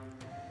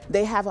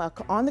 They have an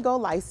on-the-go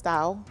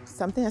lifestyle,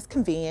 something that's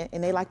convenient,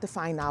 and they like to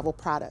find novel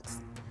products.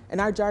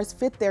 And our jars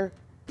fit their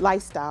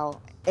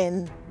lifestyle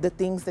and the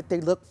things that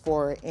they look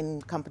for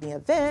in company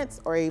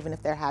events or even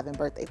if they're having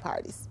birthday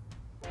parties.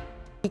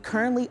 We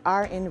currently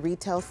are in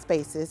retail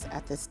spaces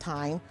at this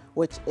time,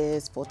 which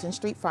is Fulton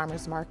Street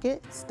Farmers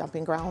Market,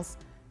 Stumping Grounds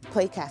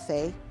Play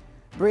Cafe,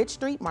 Bridge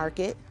Street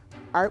Market,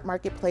 Art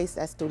Marketplace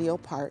at Studio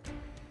Park,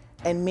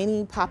 and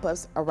many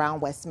pop-ups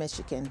around West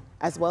Michigan,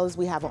 as well as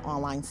we have an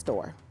online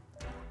store.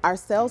 Our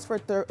sales for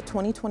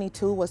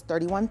 2022 was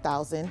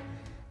 $31,000,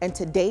 and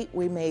to date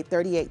we made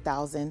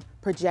 $38,000,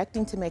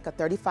 projecting to make a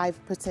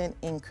 35%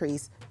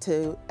 increase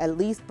to at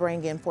least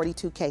bring in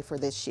 $42K for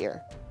this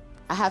year.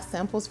 I have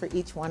samples for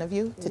each one of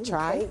you to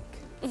try.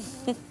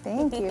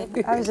 Thank you.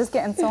 I was just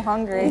getting so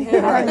hungry.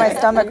 I had my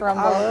stomach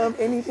rumble. I love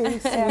anything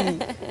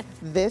sweet.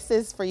 This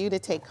is for you to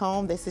take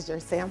home. This is your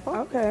sample.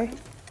 Okay.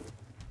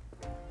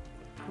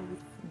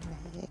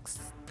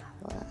 Next.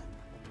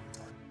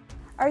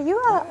 Are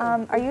you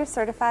a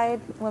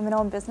certified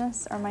women-owned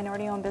business or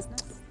minority-owned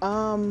business?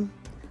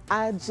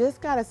 I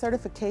just got a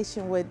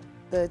certification with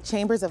the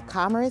Chambers of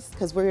Commerce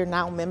because we're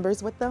now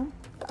members with them.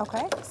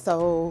 Okay.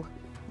 So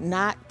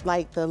not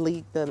like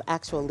the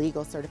actual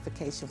legal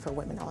certification for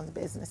women-owned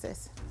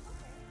businesses.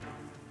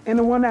 And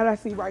the one that I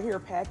see right here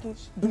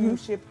packaged, do you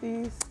ship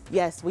these?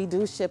 Yes, we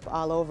do ship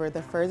all over.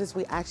 The furthest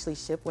we actually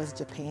shipped was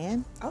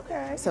Japan.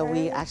 Okay. So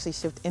we actually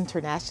shipped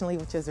internationally,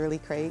 which is really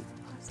great.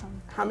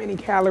 Awesome. How many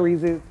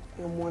calories is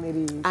in one of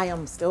these? I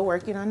am still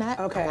working on that.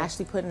 Okay. I'm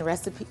actually putting the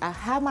recipe. I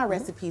have my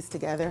recipes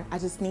together. I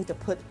just need to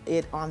put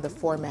it on the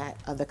format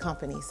of the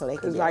company so they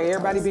can. Like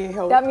everybody being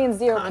healthy. That means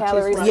 0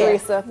 calories, right?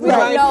 Teresa. We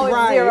Right, know it's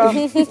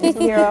right. 0.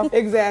 0.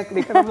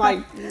 Exactly. Because I'm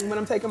like, when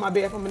I'm taking my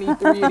bath, I'm gonna eat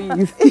 3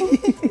 of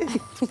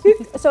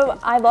these. So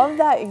I love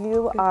that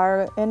you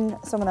are in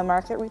some of the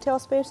market retail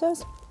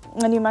spaces.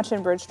 And you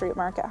mentioned Bridge Street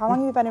Market. How long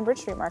have you been in Bridge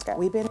Street Market?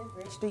 We've been in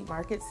Bridge Street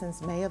Market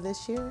since May of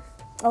this year.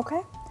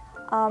 Okay.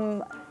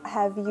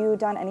 Have you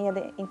done any of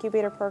the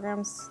incubator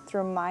programs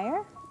through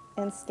Meyer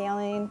in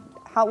scaling?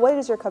 What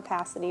is your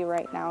capacity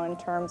right now in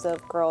terms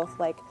of growth,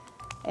 like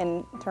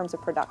in terms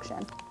of production?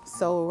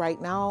 So right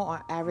now,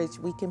 on average,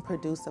 we can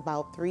produce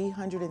about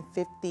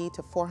 350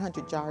 to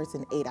 400 jars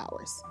in 8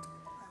 hours.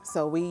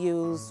 So we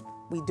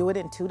do it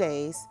in 2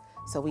 days.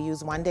 So we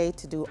use 1 day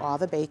to do all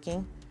the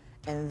baking,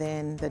 and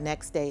then the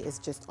next day is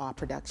just all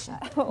production.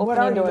 What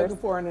are you looking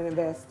for in an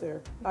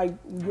investor? Like,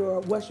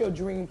 what's your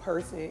dream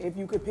person? If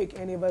you could pick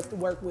any of us to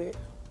work with,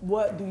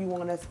 what do you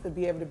want us to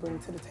be able to bring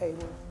to the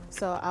table?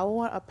 So I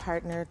want a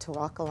partner to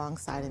walk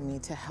alongside of me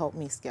to help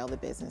me scale the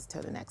business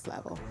to the next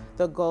level.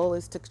 The goal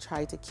is to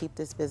try to keep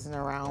this business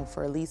around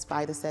for at least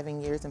 5 to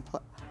 7 years and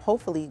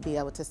hopefully be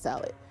able to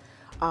sell it.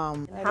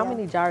 How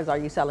many jars are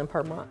you selling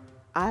per month?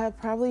 I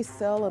probably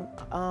sell,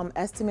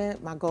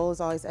 my goal is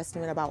always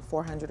estimate about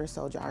 400 or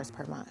so jars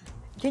per month.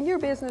 Can your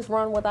business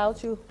run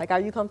without you? Like, are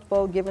you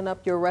comfortable giving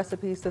up your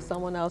recipes to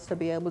someone else to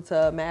be able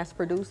to mass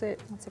produce it?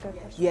 That's a good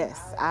question.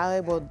 Yes,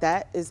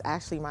 that is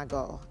actually my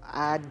goal.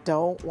 I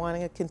don't want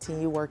to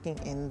continue working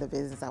in the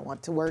business. I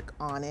want to work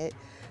on it.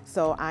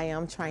 So I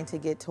am trying to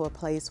get to a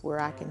place where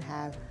I can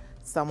have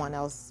someone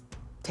else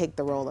take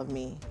the role of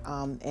me.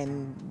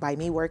 And by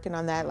me working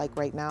on that, like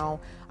right now,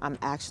 I'm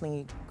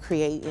actually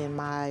creating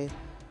my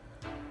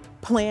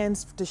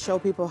plans to show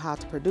people how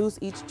to produce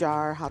each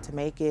jar, how to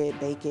make it,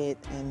 bake it,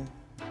 and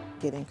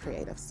getting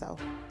creative. So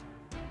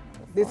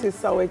this is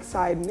so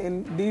exciting,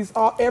 and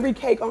every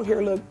cake on here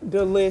look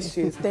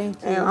delicious.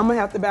 Thank you. And I'm gonna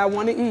have to buy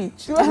one of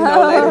each, later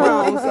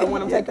on. So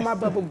when I'm taking my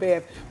bubble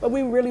bath. But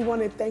we really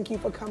want to thank you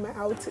for coming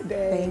out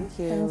today. Thank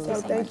you.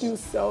 Thank you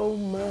so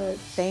much.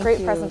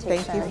 Great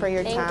presentation. Thank you for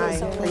your time.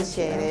 So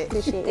Appreciate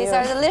it. These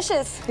are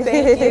delicious.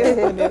 Thank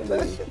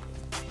you.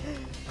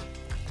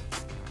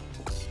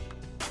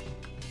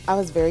 I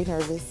was very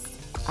nervous.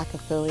 I could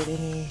feel it in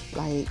me.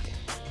 Like,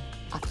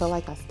 I feel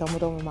like I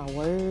stumbled over my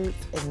words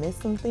and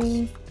missed some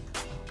things,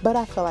 but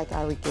I feel like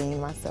I regained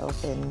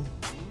myself and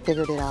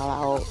figured it all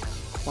out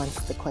once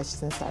the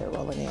questions started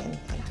rolling in and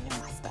I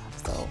knew my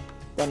stuff. So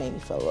that made me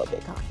feel a little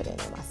bit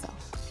confident in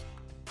myself.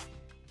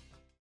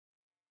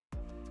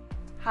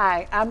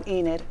 Hi, I'm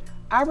Enid.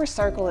 Arbor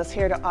Circle is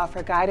here to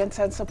offer guidance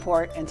and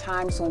support in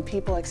times when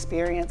people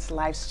experience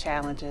life's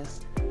challenges.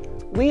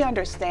 We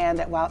understand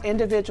that while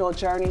individual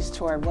journeys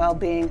toward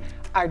well-being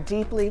are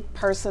deeply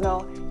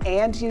personal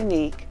and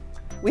unique,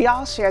 we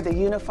all share the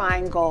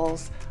unifying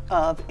goals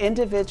of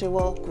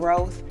individual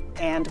growth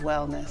and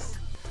wellness.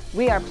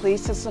 We are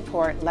pleased to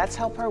support Let's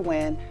Help Her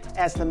Win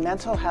as the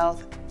mental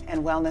health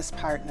and wellness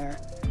partner.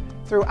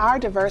 Through our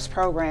diverse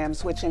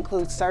programs, which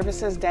include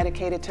services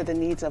dedicated to the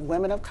needs of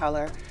women of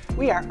color,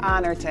 we are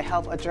honored to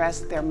help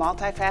address their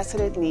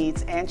multifaceted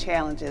needs and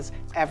challenges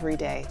every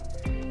day.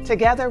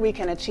 Together, we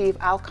can achieve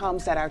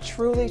outcomes that are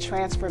truly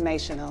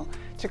transformational.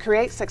 To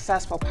create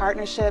successful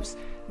partnerships,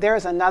 there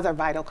is another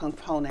vital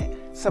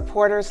component: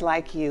 supporters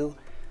like you.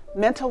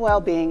 Mental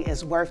well-being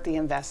is worth the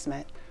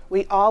investment.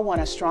 We all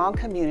want a strong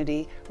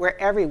community where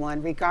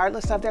everyone,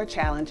 regardless of their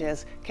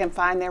challenges, can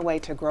find their way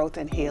to growth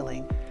and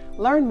healing.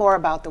 Learn more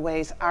about the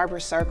ways Arbor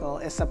Circle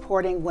is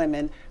supporting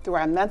women through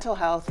our mental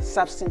health,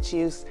 substance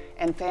use,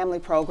 and family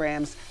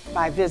programs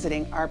by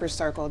visiting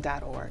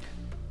arborcircle.org.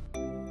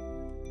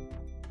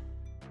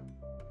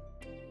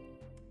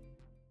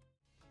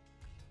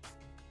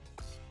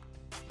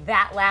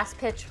 That last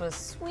pitch was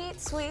sweet,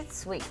 sweet,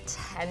 sweet.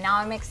 And now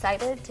I'm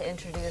excited to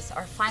introduce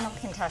our final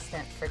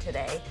contestant for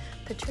today,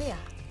 Patria.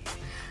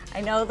 I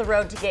know the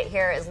road to get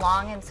here is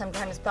long and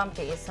sometimes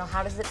bumpy, so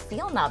how does it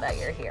feel now that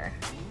you're here?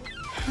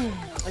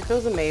 It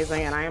feels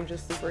amazing, and I am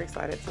just super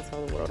excited to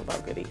tell the world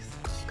about Goodies.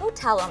 Go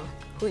tell them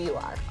who you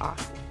are.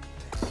 Awesome.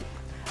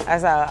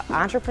 As an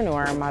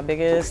entrepreneur, my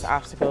biggest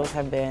obstacles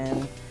have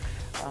been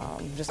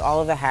just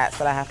all of the hats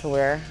that I have to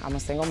wear. I'm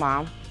a single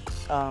mom,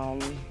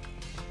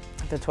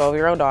 the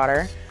 12-year-old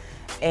daughter,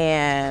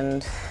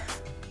 and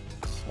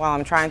while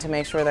I'm trying to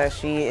make sure that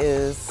she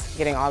is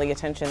getting all the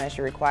attention that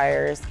she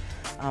requires,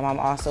 I'm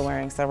also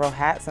wearing several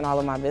hats in all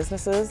of my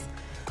businesses.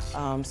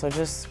 So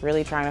just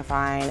really trying to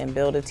find and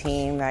build a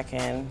team that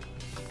can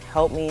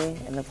help me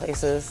in the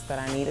places that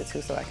I need it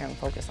to so I can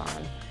focus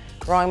on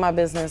growing my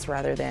business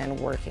rather than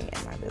working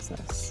in my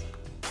business.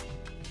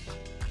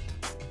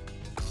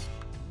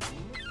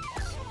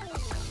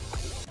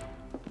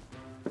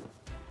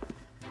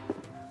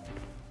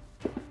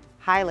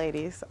 Hi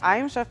ladies, I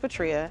am Chef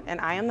Patria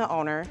and I am the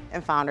owner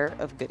and founder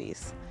of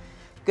Goodies.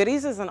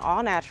 Goodies is an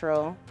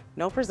all-natural,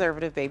 no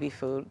preservative baby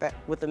food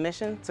with a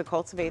mission to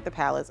cultivate the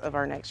palates of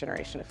our next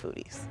generation of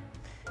foodies.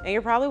 And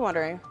you're probably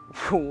wondering,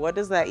 what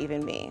does that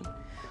even mean?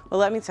 Well,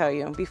 let me tell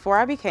you, before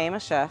I became a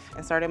chef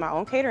and started my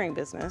own catering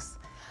business,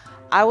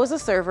 I was a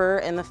server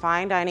in the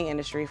fine dining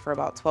industry for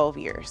about 12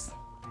 years.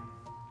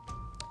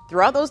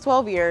 Throughout those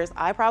 12 years,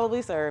 I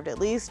probably served at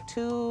least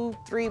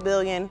 2-3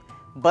 billion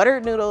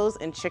buttered noodles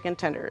and chicken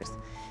tenders.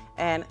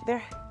 And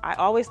I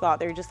always thought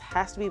there just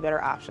has to be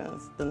better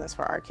options than this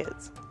for our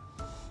kids.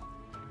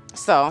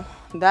 So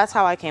that's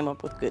how I came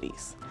up with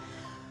Goodies.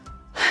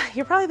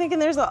 You're probably thinking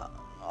there's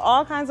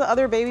all kinds of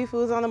other baby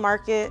foods on the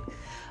market,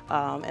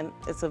 and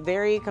it's a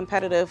very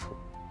competitive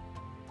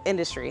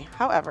industry.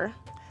 However,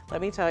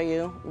 let me tell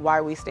you why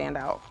we stand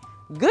out.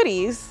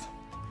 Goodies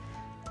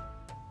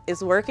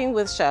is working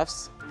with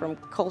chefs from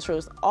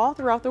cultures all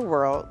throughout the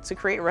world to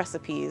create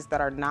recipes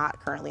that are not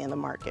currently in the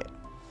market.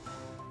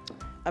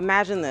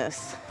 Imagine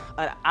this,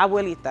 an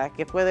abuelita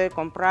que puede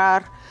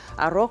comprar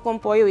arroz con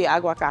pollo y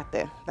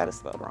aguacate, that is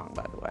spelled wrong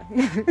by the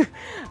way,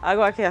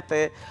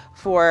 aguacate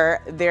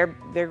for their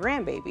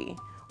grandbaby,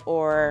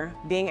 or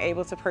being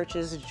able to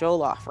purchase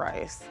jollof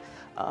rice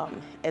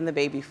in the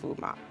baby food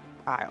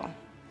aisle.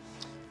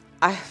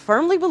 I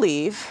firmly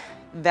believe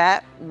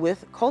that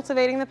with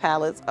cultivating the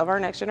palates of our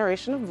next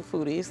generation of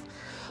foodies,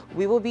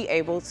 we will be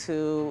able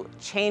to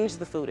change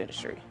the food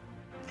industry.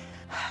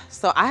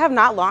 So I have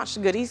not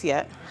launched Goodies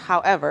yet.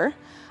 However,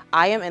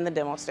 I am in the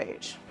demo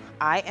stage.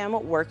 I am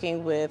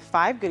working with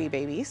 5 Goodie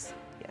babies.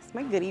 Yes,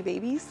 my goodie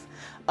babies.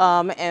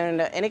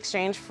 And in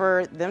exchange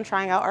for them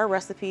trying out our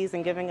recipes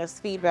and giving us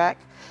feedback,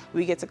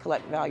 we get to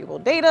collect valuable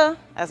data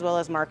as well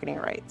as marketing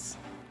rights.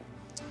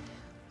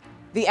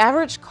 The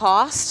average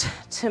cost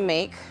to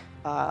make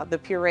the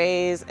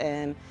purees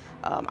and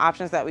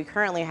options that we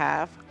currently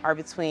have are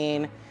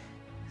between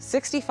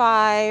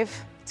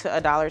 65 to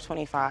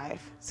 $1.25,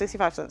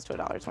 65 cents to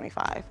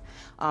 $1.25.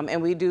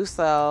 And we do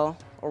sell,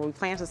 or we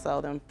plan to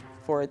sell them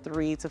for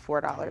 $3 to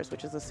 $4,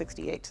 which is a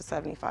 68 to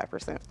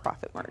 75%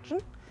 profit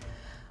margin.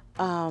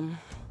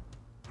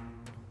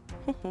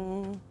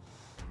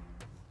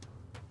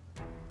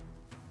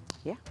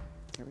 Yeah,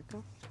 here we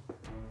go.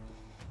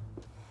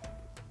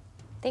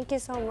 Thank you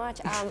so much.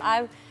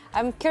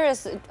 I'm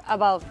curious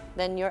about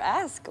then your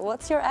ask.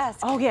 What's your ask?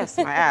 Oh yes,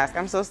 my ask.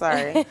 I'm so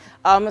sorry.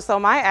 So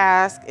my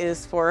ask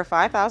is for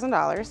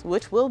 $5,000,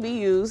 which will be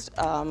used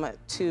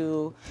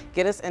to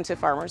get us into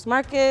farmers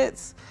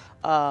markets,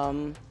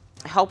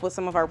 help with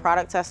some of our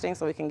product testing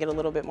so we can get a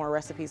little bit more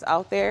recipes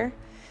out there.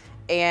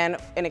 And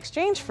in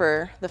exchange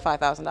for the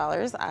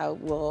 $5,000, I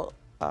will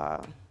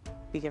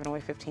be giving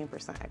away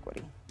 15%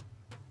 equity.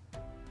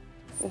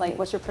 Like,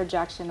 what's your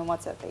projection and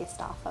what's it based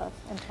off of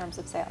in terms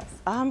of sales?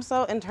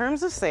 So in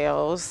terms of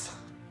sales,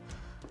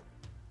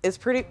 it's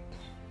pretty,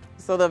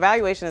 so the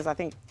valuation is I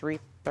think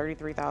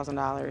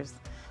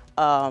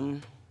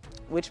 $33,000,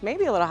 which may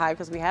be a little high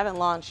because we haven't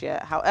launched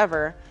yet.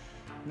 However,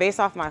 based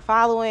off my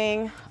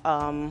following,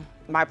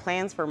 my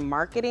plans for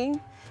marketing,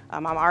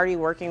 I'm already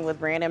working with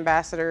brand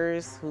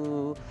ambassadors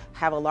who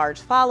have a large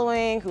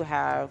following, who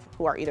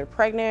are either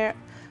pregnant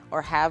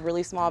or have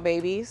really small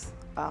babies.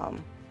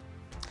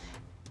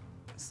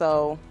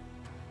 So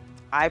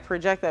I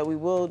project that we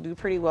will do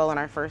pretty well in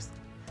our first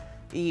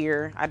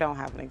year. I don't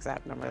have an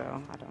exact number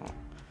though, I don't.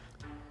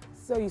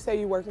 So you say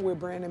you're working with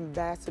brand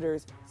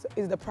ambassadors. So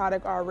is the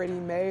product already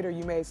made, or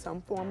you made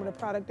some form of the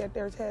product that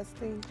they're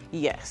testing?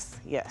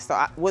 Yes, yes.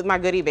 So with my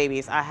goodie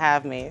babies, I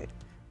have made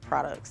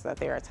products that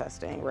they are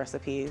testing,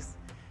 recipes.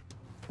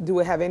 Do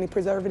it have any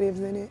preservatives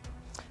in it?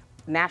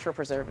 Natural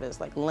preservatives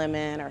like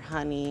lemon or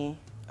honey.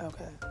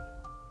 Okay.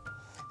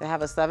 They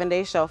have a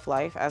 7-day shelf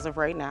life as of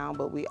right now,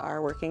 but we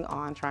are working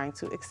on trying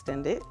to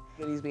extend it.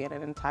 Goodies being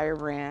an entire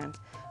brand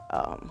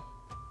for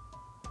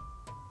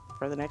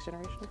the next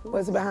generation of food.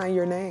 What's behind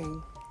your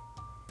name?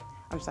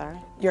 I'm sorry?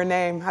 Your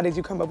name, how did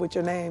you come up with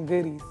your name,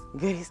 Goodies?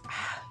 Goodies,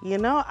 you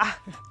know,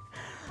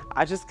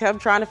 I just kept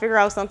trying to figure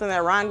out something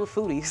that rhymed with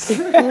foodies.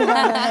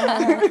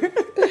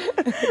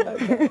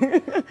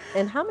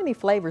 And how many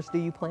flavors do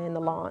you plan to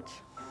launch?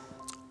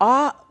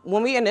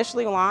 When we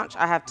initially launch,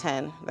 I have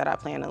 10 that I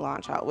plan to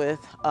launch out with,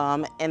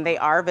 and they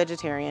are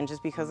vegetarian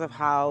just because of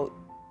how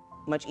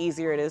much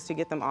easier it is to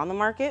get them on the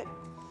market.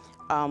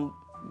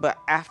 But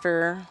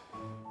after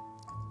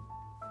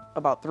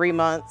about 3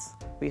 months,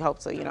 we hope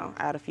to,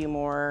 add a few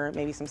more,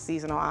 maybe some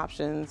seasonal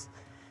options.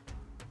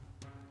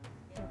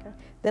 Okay.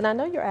 Then I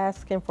know you're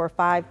asking for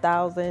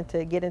 $5,000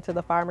 to get into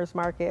the farmer's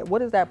market. What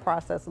does that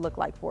process look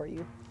like for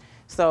you?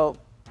 So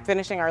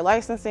finishing our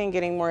licensing,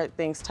 getting more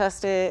things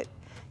tested,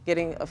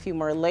 getting a few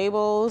more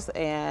labels,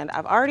 and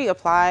I've already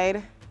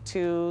applied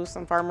to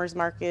some farmers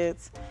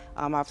markets.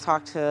 I've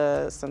talked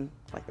to some,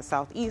 like the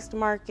Southeast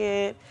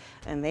market,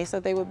 and they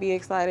said they would be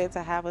excited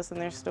to have us in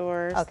their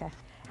stores. Okay.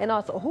 And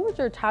also, who is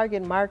your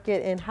target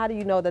market, and how do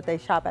you know that they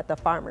shop at the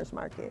farmers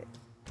market?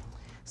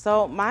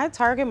 So my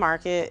target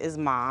market is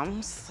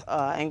moms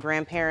and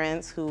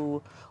grandparents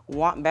who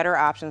want better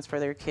options for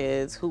their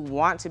kids, who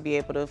want to be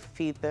able to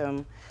feed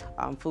them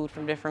food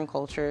from different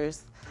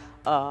cultures.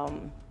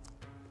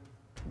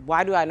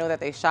 Why do I know that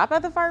they shop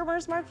at the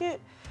farmers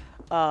market?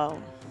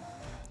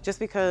 Just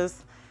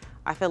because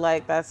I feel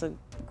like that's a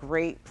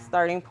great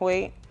starting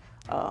point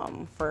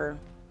for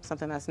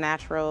something that's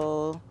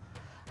natural.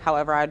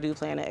 However, I do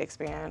plan to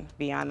expand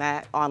beyond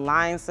that.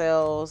 Online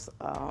sales,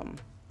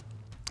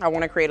 I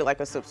want to create like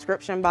a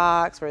subscription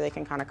box where they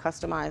can kind of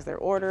customize their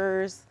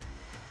orders.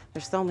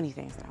 There's so many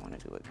things that I want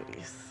to do with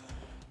Goodies.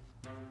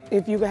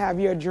 If you could have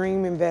your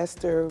dream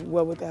investor,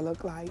 what would that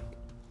look like?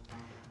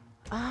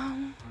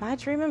 My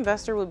dream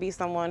investor would be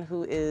someone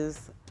who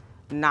is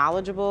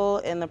knowledgeable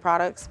in the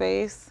product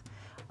space,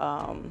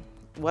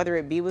 whether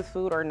it be with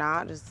food or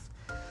not,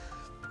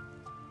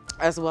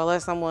 as well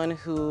as someone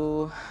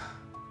who,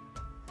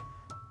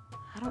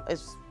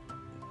 is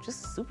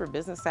just super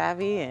business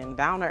savvy and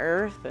down to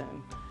earth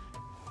and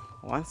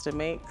wants to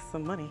make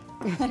some money.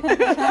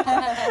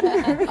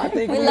 I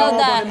think we love all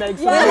that. want to make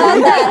some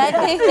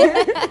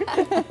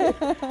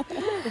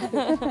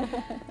money.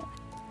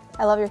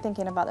 I love your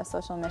thinking about the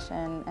social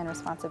mission and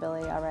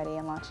responsibility already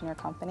in launching your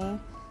company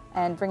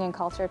and bringing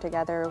culture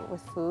together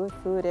with food.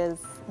 Food is,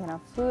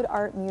 food,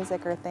 art,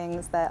 music are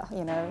things that,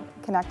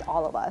 connect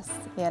all of us,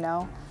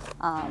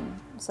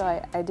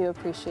 So I do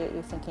appreciate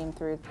you thinking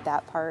through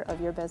that part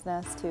of your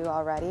business too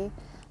already.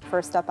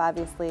 First step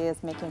obviously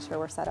is making sure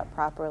we're set up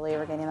properly.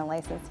 We're getting the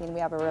licensing. We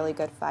have a really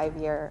good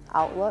 5-year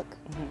outlook,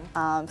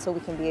 so we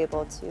can be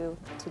able to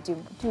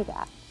do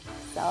that.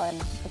 So, and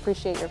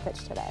appreciate your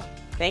pitch today.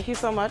 Thank you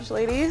so much,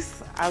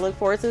 ladies. I look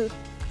forward to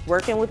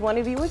working with one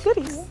of you with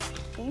Goodies.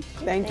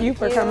 Thank you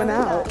for coming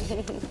out.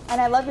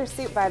 And I love your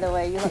suit, by the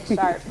way. You look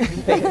sharp.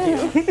 Thank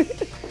you.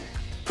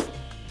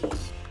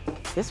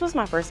 This was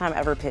my first time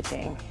ever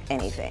pitching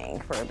anything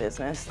for a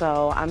business,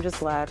 so I'm just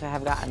glad to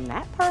have gotten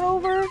that part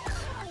over.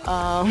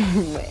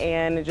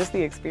 And just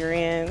the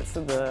experience,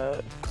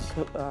 the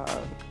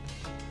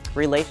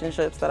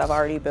relationships that I've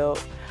already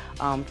built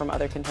from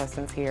other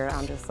contestants here.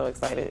 I'm just so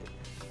excited.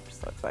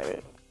 So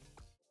excited.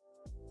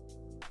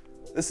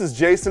 This is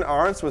Jason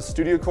Arntz with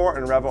StudioCore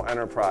and Revel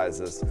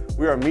Enterprises.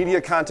 We are a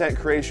media content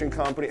creation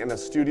company and a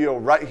studio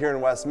right here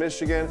in West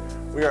Michigan.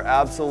 We are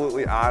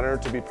absolutely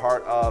honored to be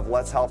part of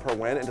Let's Help Her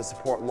Win and to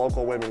support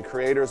local women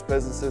creators,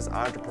 businesses,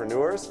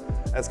 entrepreneurs.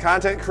 As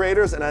content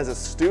creators and as a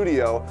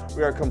studio,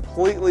 we are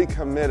completely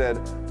committed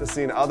to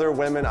seeing other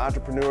women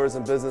entrepreneurs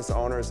and business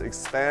owners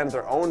expand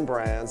their own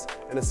brands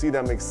and to see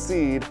them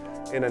exceed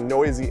in a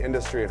noisy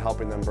industry and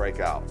helping them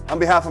break out. On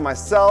behalf of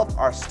myself,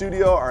 our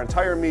studio, our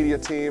entire media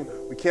team,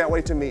 we can't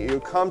wait to meet you.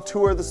 Come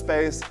tour the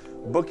space,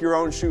 book your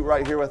own shoot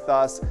right here with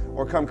us,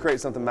 or come create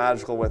something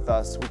magical with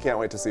us. We can't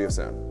wait to see you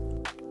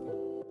soon.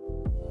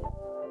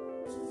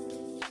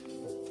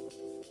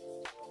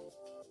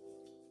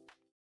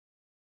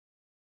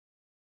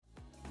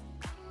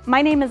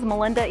 My name is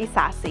Melinda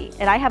Isasi,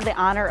 and I have the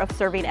honor of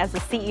serving as the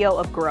CEO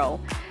of Grow,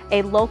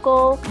 a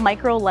local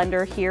micro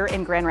lender here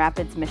in Grand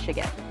Rapids,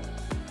 Michigan.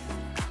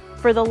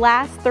 For the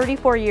last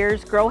 34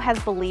 years, Grow has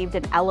believed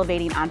in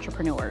elevating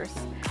entrepreneurs,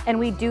 and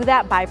we do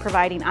that by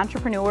providing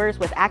entrepreneurs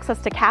with access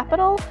to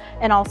capital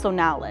and also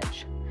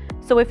knowledge.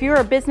 So if you're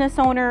a business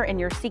owner and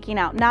you're seeking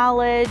out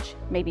knowledge,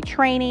 maybe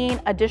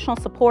training, additional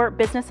support,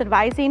 business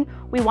advising,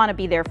 we want to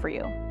be there for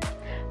you.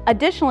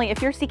 Additionally,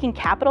 if you're seeking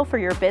capital for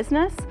your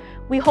business,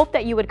 we hope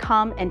that you would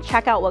come and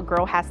check out what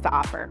Grow has to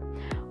offer.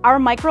 Our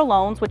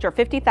microloans, which are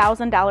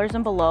 $50,000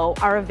 and below,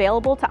 are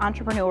available to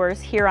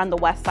entrepreneurs here on the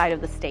west side of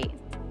the state.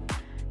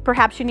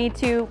 Perhaps you need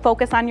to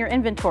focus on your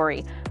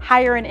inventory,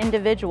 hire an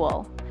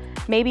individual.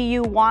 Maybe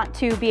you want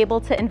to be able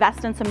to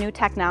invest in some new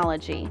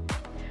technology.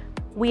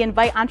 We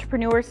invite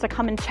entrepreneurs to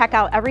come and check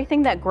out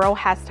everything that Grow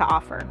has to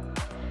offer.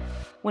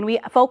 When we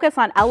focus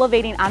on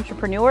elevating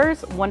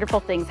entrepreneurs, wonderful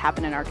things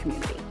happen in our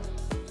community.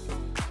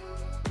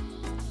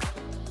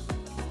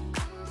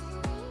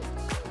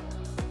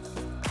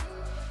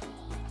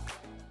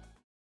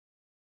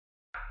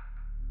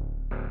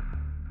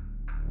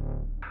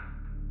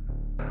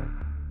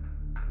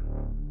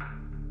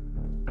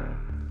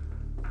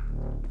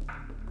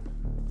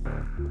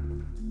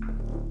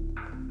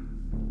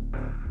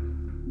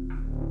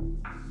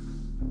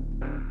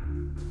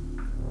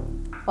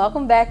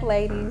 Welcome back,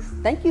 ladies.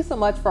 Thank you so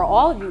much for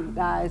all of you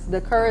guys,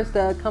 the courage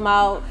to come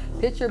out,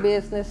 pitch your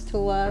business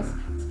to us.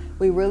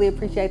 We really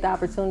appreciate the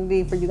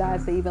opportunity for you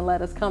guys to even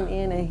let us come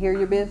in and hear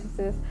your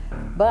businesses.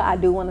 But I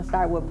do want to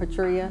start with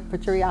Patria.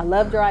 Patria, I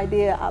loved your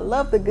idea. I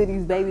love the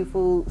Goodies baby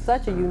food.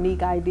 Such a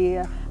unique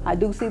idea. I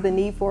do see the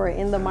need for it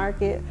in the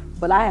market,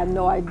 but I have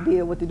no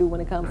idea what to do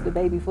when it comes to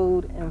baby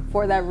food. And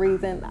for that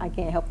reason, I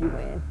can't help you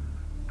win.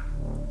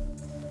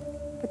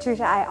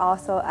 Patricia, I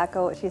also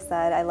echo what she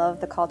said. I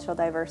love the cultural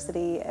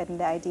diversity and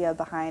the idea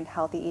behind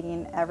healthy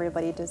eating.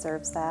 Everybody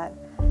deserves that.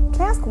 Can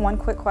I ask one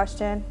quick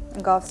question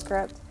and go off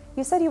script?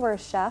 You said you were a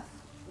chef?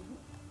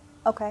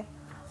 Okay.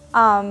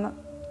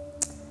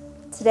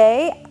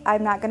 Today,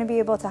 I'm not going to be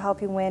able to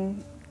help you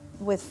win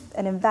with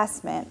an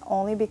investment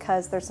only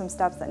because there's some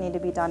steps that need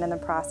to be done in the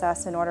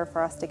process in order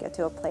for us to get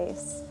to a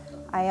place.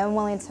 I am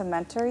willing to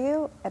mentor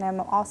you, and I'm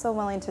also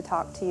willing to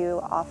talk to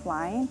you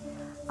offline.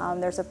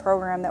 There's a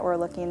program that we're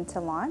looking to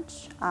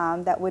launch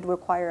that would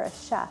require a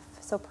chef.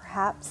 So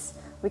perhaps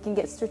we can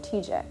get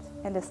strategic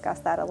and discuss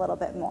that a little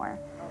bit more.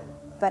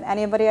 But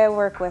anybody I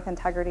work with,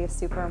 integrity is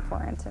super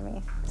important to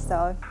me.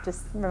 So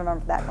just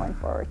remember that going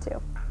forward too.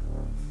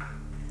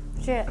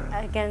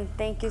 Again,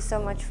 thank you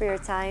so much for your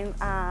time.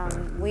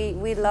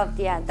 We love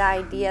the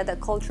idea, the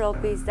cultural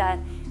piece that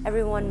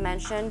everyone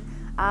mentioned.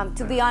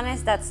 To be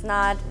honest, that's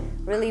not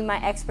really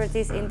my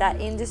expertise in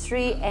that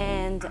industry,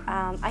 and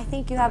I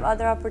think you have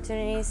other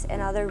opportunities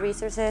and other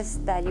resources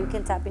that you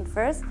can tap in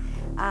first,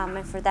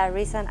 and for that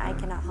reason, I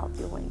cannot help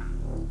you win.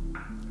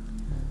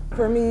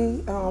 For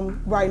me,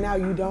 right now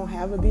you don't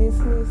have a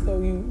business,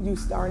 so you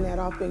starting that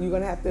off, and you're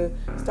gonna have to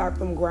start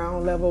from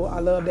ground level. I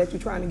love that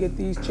you're trying to get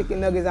these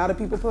chicken nuggets out of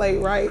people's plate,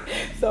 right?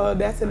 So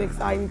that's an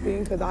exciting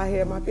thing because I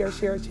had my fair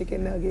share of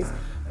chicken nuggets,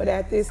 but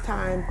at this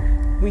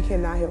time, we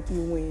cannot help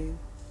you win.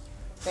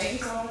 Thank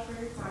you so much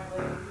for your time,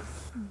 ladies.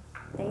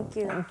 Thank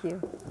you. Thank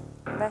you.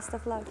 Best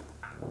of luck.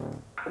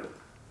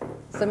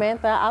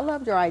 Samantha, I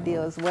loved your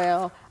idea as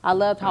well. I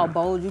loved how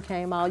bold you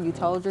came out. You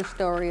told your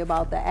story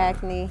about the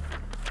acne.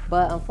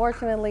 But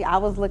unfortunately, I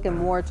was looking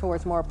more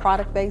towards more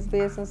product-based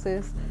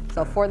businesses.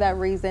 So for that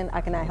reason,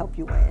 I cannot help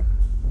you win.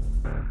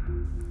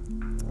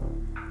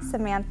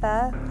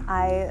 Samantha,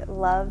 I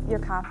love your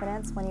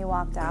confidence when you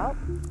walked out.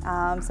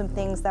 Some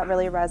things that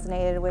really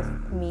resonated with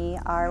me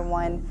are,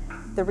 one,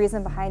 the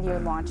reason behind you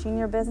launching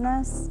your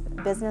business.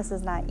 Business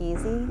is not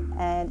easy,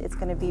 and it's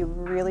going to be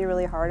really,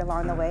 really hard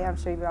along the way. I'm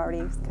sure you've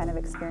already kind of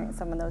experienced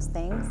some of those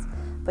things.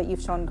 but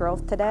you've shown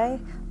growth today,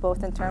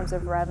 both in terms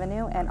of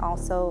revenue and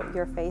also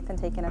your faith in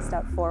taking a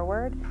step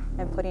forward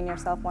and putting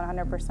yourself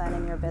 100%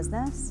 in your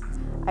business.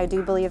 I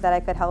do believe that I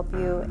could help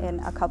you in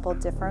a couple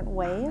different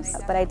ways,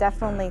 but I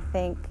definitely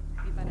think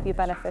it'd be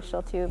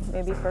beneficial to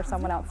maybe for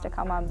someone else to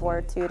come on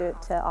board too,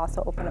 to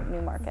also open up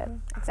new market.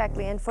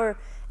 Exactly, and for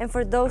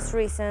those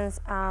reasons,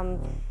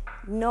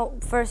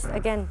 first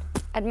again,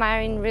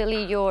 admiring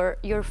really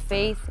your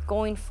faith,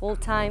 going full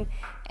time,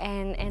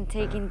 and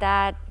taking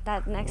that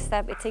next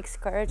step. It takes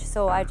courage,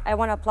 so I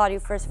want to applaud you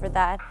first for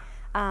that.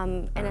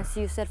 And as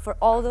you said, for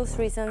all those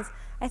reasons,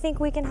 I think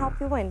we can help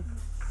you win.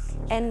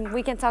 And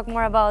we can talk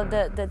more about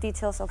the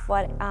details of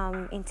what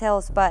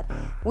entails, but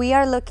we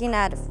are looking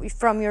at,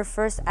 from your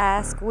first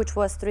ask, which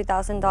was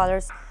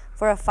 $3,000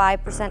 for a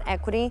 5%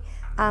 equity.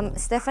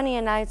 Stephanie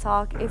and I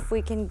talk if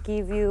we can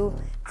give you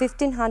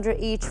 $1,500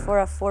 each for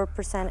a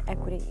 4%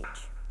 equity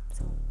each.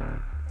 So.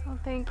 Well,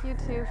 thank you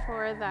too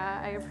for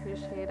that. I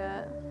appreciate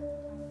it.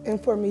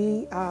 And for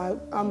me, I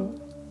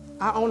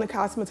own a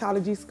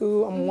cosmetology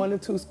school. I'm one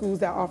of 2 schools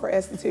that offer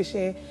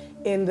esthetician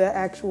in the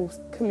actual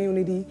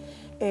community.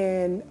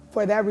 And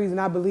for that reason,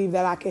 I believe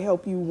that I can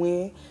help you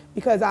win,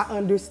 because I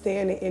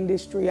understand the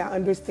industry. I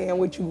understand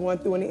what you're going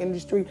through in the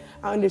industry.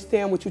 I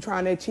understand what you're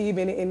trying to achieve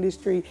in the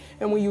industry.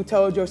 And when you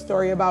told your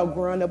story about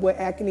growing up with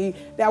acne,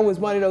 that was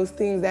one of those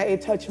things that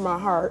it touched my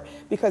heart,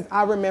 because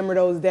I remember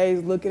those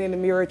days looking in the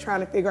mirror trying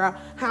to figure out,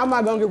 how am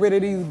I gonna get rid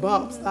of these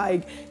bumps?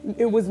 Like,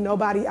 it was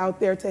nobody out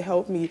there to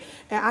help me.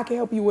 And I can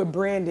help you with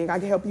branding. I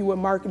can help you with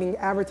marketing,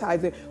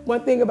 advertising.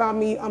 One thing about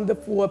me, I'm the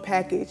full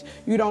package.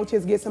 You don't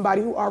just get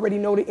somebody who already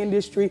know the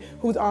industry,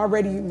 who's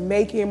already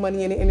making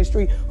money in the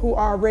industry, who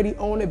already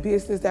own a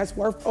business that's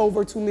worth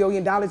over $2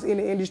 million in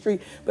the industry,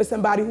 but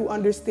somebody who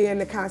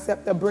understands the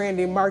concept of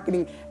branding,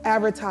 marketing,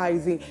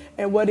 advertising,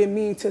 and what it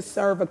means to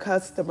serve a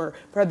customer.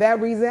 For that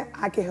reason,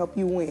 I can help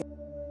you win.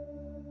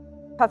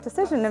 Tough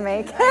decision to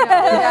make. So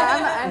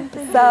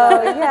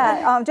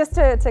yeah, just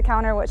to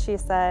counter what she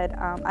said,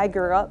 I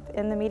grew up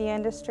in the media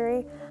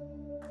industry.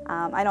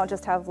 I don't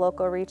just have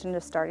local reach and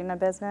just starting a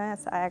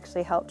business. I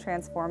actually helped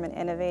transform and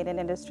innovate an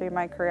industry.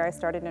 My career, I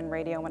started in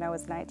radio when I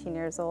was 19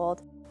 years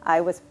old. I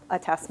was a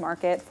test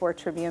market for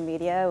Tribune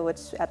Media,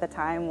 which at the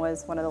time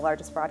was one of the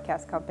largest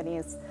broadcast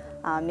companies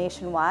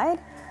nationwide,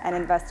 and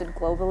invested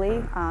globally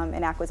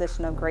in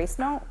acquisition of Grace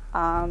Note.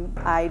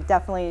 I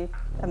definitely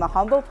am a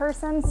humble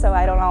person, so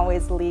I don't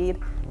always lead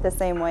the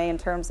same way in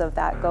terms of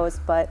that goes,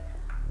 but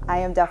I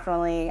am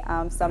definitely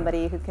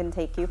somebody who can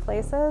take you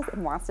places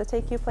and wants to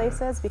take you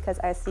places, because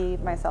I see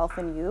myself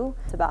in you.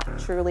 It's about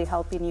truly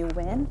helping you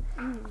win.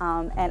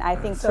 And I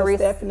think so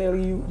Teresa,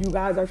 definitely you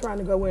guys are trying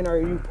to go in, or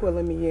are you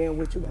pulling me in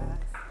with you guys?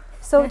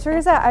 So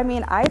Teresa, I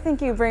mean, I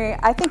think you bring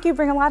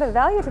a lot of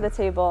value to the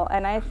table,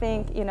 and I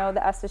think, you know,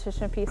 the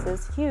esthetician piece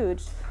is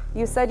huge.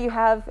 You said you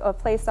have a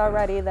place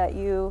already that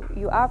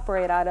you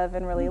operate out of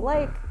and really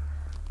like.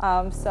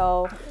 One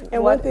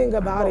thing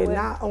about it,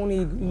 not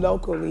only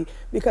locally,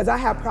 because I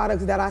have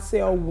products that I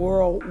sell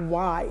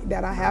worldwide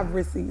that I have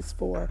receipts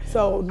for.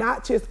 So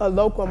not just a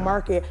local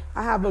market,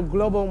 I have a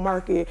global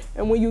market.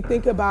 And when you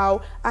think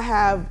about, I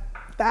have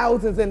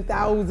thousands and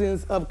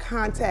thousands of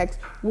contacts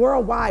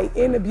worldwide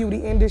in the beauty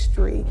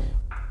industry.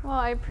 Well,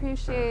 I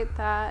appreciate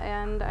that,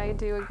 and I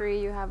do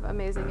agree you have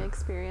amazing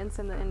experience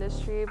in the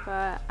industry,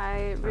 but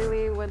I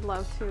really would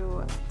love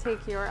to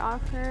take your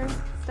offer,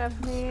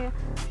 Stephanie.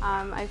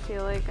 I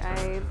feel like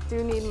I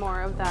do need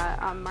more of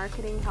that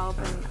marketing help,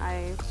 and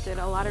I did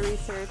a lot of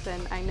research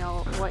and I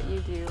know what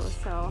you do,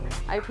 so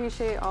I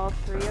appreciate all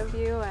 3 of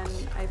you,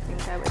 and I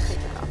think I would take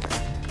the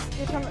offer.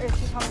 Is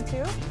she coming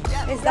too?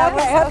 Yeah. Is that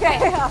okay?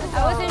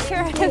 I wasn't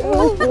sure.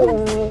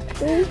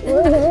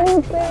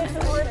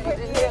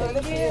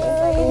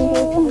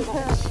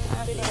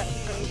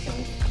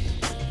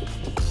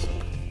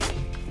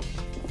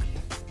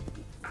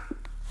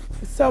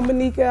 So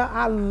Monica,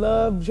 I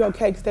loved your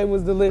cakes. They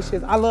was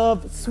delicious. I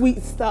love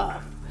sweet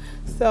stuff.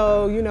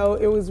 So, you know,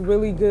 it was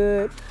really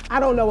good. I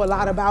don't know a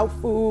lot about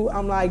food.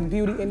 I'm like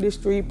beauty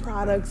industry,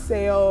 product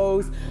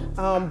sales,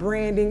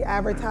 branding,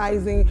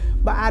 advertising,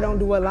 but I don't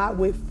do a lot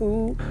with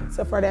food.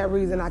 So for that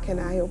reason, I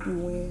cannot help you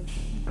win.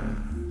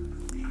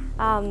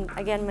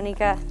 Again,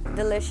 Monica,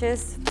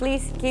 delicious.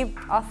 Please keep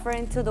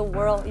offering to the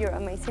world your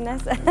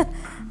amazingness.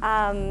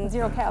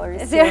 0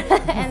 calories.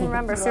 And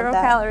remember, 0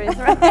 calories,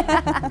 right?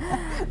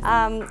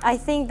 I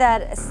think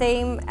that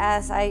same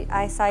as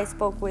I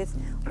spoke with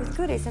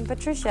Goodies and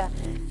Patricia,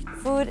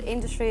 food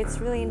industry, it's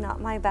really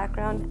not my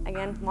background.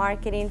 Again,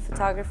 marketing,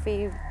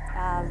 photography,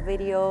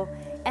 video,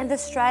 and the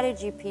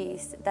strategy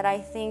piece that I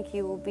think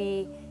you will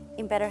be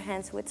in better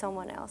hands with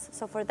someone else.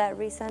 So for that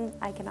reason,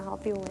 I can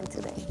help you win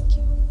today. Thank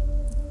you.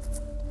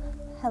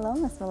 Hello,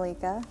 Ms.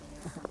 Malika.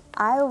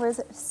 I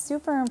was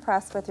super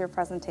impressed with your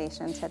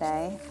presentation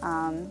today.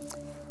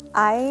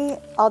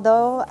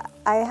 Although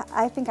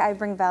I think I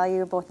bring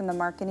value both in the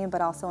marketing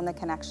but also in the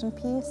connection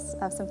piece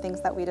of some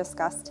things that we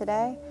discussed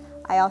today.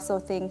 I also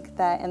think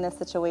that in this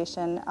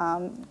situation,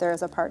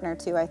 there's a partner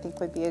too I think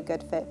would be a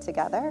good fit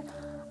together.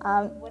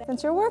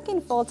 Since you're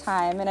working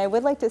full-time, and I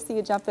would like to see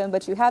you jump in,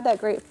 but you have that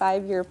great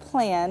 5-year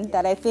plan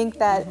that I think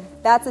that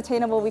that's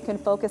attainable. We can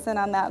focus in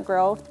on that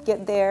growth,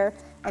 get there,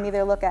 and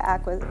either look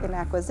at an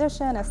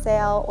acquisition, a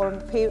sale, or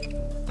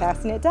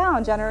passing it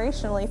down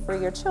generationally for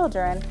your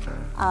children,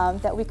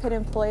 that we could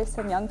employ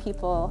some young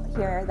people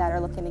here that are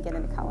looking to get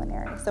into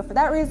culinary. So for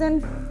that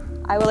reason,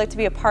 I would like to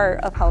be a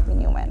part of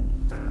helping you win.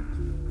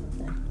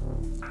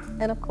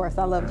 And of course,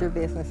 I loved your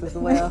business as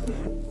well.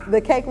 The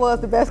cake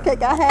was the best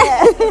cake I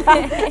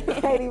had.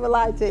 Can't even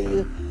lie to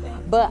you.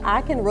 But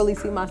I can really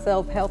see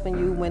myself helping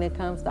you when it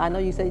comes to, I know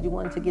you said you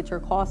wanted to get your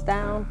costs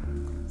down.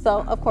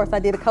 So of course I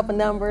did a couple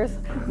numbers,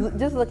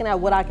 just looking at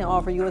what I can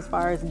offer you as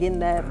far as getting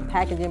that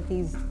packaging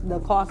piece, the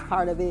cost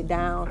part of it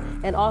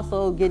down, and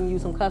also getting you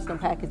some custom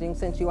packaging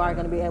since you are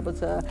going to be able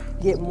to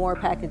get more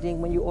packaging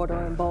when you order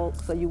in bulk.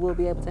 So you will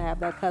be able to have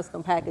that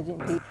custom packaging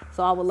piece.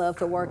 So I would love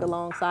to work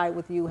alongside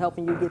with you,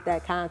 helping you get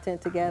that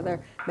content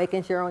together,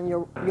 making sure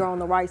you're on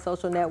the right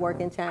social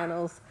networking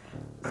channels.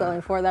 So,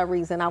 and for that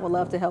reason, I would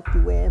love to help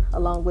you win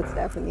along with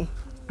Stephanie.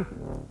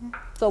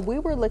 So we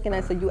were looking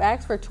at, so you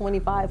asked for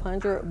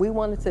 $2,500. We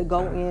wanted to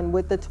go in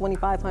with the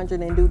 $2,500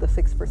 and do the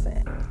 6%.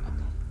 Okay.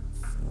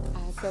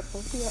 I said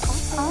both of you are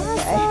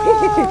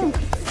awesome.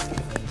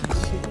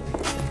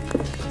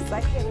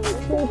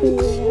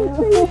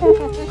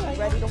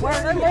 Ready to work?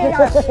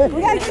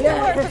 We got to get to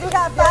work because we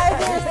got 5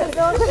 years to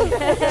build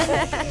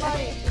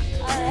money.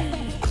 All right.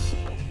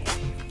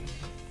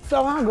 So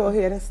I'll go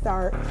ahead and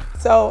start.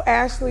 So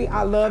Ashley,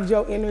 I loved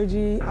your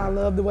energy. I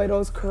love the way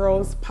those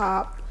curls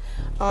pop.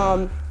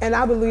 And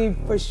I believe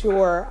for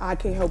sure I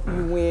can help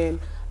you win.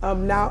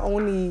 Not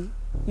only,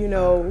 you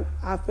know,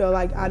 I feel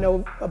like I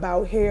know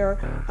about hair,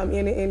 I'm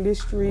in the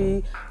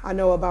industry, I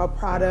know about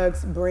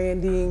products,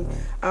 branding.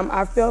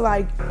 I feel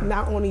like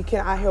not only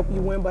can I help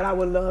you win, but I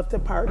would love to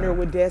partner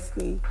with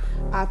Destiny.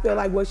 I feel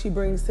like what she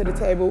brings to the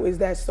table is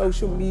that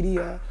social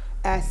media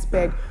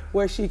aspect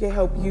where she can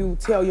help you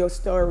tell your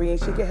story and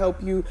she can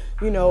help you,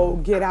 you know,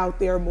 get out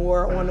there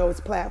more on those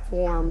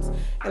platforms.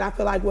 And I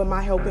feel like with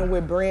my helping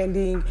with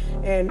branding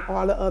and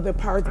all the other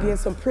parts, getting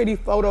some pretty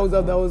photos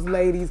of those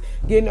ladies,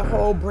 getting a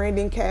whole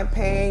branding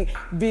campaign,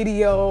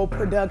 video,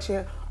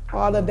 production,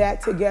 all of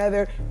that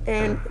together,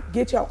 and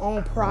get your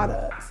own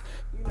products.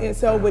 And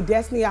so with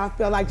Destiny, I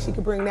feel like she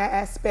could bring that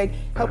aspect,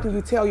 helping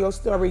you tell your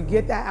story,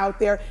 get that out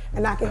there,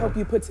 and I can help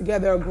you put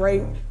together a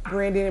great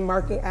branding and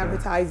marketing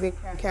advertising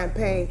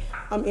campaign.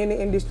 I'm in the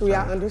industry,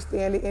 I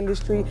understand the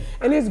industry,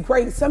 and it's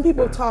great. Some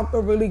people talk a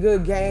really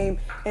good game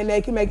and they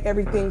can make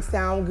everything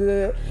sound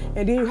good,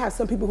 and then you have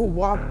some people who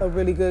walk a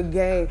really good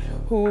game,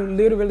 who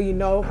literally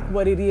know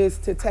what it is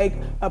to take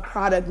a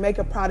product, make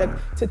a product,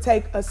 to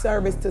take a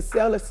service, to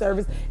sell a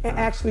service, and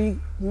actually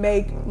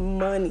make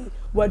money.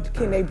 What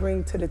can they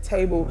bring to the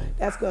table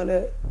that's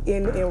gonna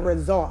end in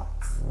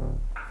results?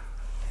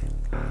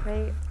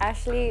 Great.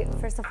 Ashley,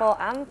 first of all,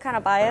 I'm kind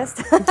of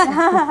biased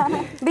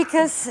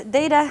because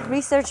data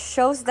research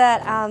shows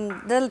that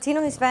the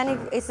Latino Hispanic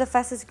is the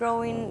fastest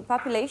growing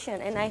population,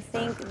 and I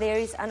think there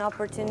is an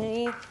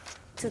opportunity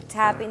to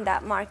tap in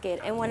that market.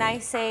 And when I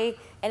say,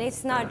 and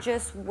it's not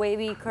just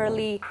wavy,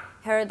 curly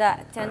hair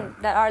that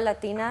are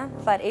Latina,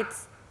 but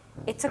it's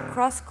a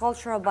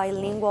cross-cultural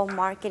bilingual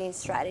marketing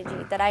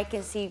strategy that I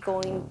can see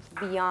going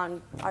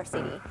beyond our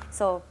city.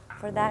 So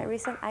for that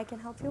reason, I can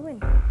help you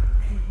win.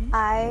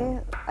 I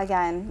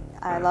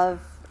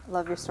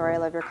love your story, I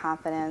love your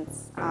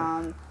confidence.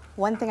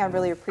 One thing I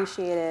really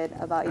appreciated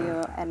about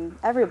you and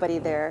everybody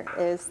there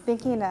is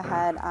thinking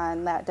ahead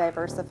on that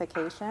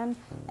diversification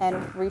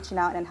and reaching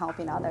out and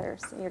helping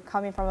others. You're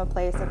coming from a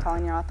place of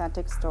telling your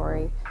authentic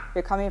story.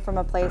 You're coming from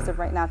a place of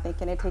right now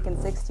thinking it's taken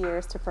 6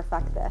 years to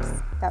perfect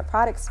this. That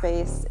product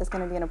space is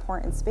going to be an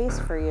important space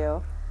for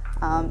you.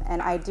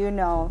 And I do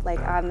know, like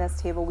on this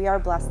table, we are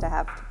blessed to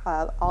have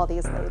all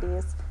these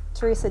ladies.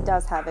 Teresa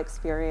does have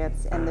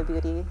experience in the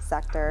beauty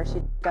sector.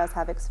 She does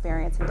have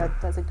experience and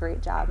does a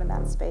great job in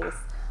that space.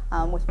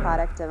 With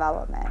product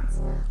development.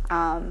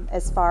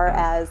 As far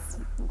as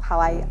how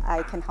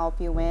I can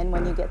help you win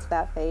when you get to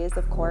that phase,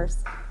 of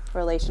course,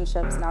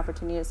 relationships and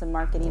opportunities and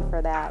marketing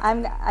for that.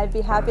 I'd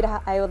be happy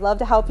to, I would love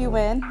to help you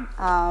win.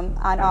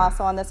 And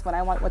also on this one,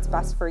 I want what's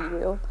best for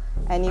you.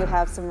 And you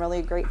have some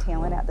really great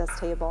talent at this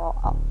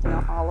table, you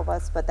know, all of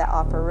us, but that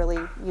offer really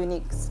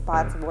unique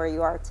spots of where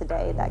you are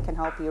today that can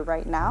help you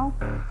right now.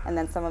 And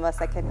then some of us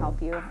that can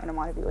help you and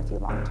want to be with you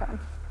long term.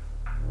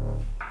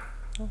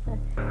 Okay.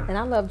 And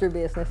I loved your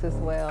business as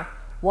well.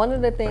 One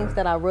of the things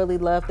that I really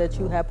love that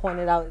you have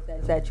pointed out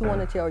is that you want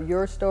to tell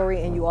your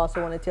story and you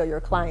also want to tell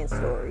your client's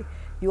story.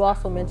 You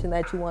also mentioned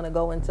that you want to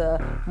go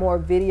into more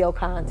video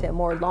content,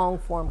 more long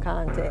form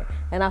content.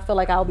 And I feel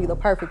like I'll be the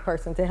perfect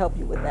person to help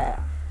you with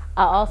that.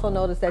 I also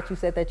noticed that you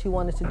said that you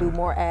wanted to do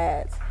more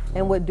ads.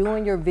 And with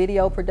doing your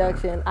video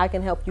production, I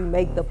can help you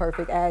make the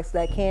perfect ads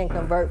that can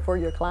convert for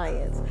your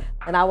clients.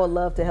 And I would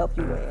love to help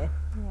you win.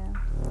 Yeah.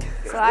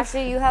 So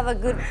actually, you have a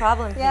good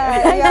problem here.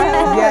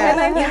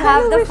 Yeah. You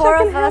have the four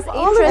of us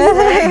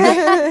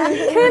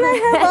interested. Can I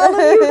have all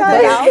of you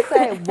guys? But I'll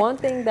say one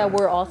thing that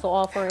we're also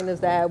offering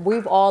is that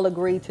we've all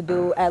agreed to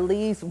do at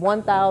least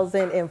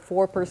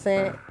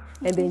 1,004%.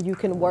 And then you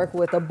can work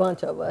with a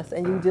bunch of us,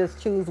 and you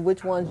just choose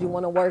which ones you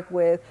want to work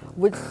with.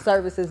 Which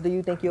services do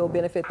you think you'll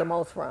benefit the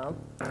most from?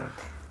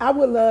 I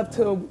would love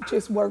to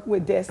just work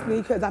with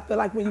Destiny, because I feel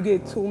like when you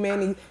get too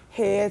many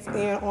heads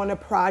in on a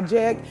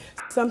project,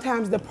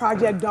 sometimes the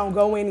project don't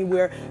go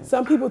anywhere.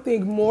 Some people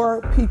think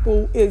more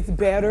people is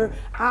better.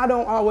 I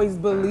don't always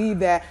believe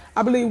that.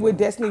 I believe with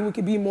Destiny we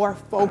could be more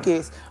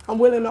focused. I'm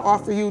willing to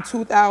offer you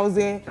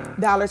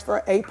 $2,000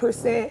 for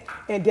 8%,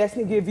 and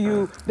Destiny give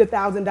you the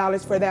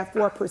 $1,000 for that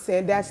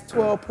 4%. That's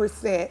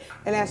 12%,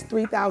 and that's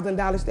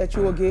 $3,000 that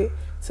you will get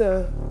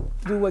to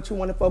do what you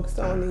want to focus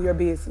on in your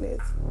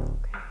business.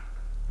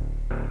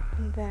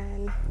 And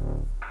then,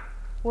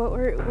 what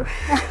were...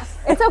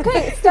 It's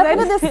okay. Step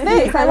into this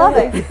space. I love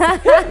it.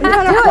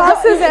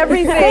 Process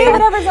everything. Say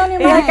whatever's on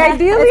your mind. Like,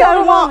 ideally,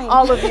 I want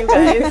all of you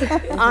guys.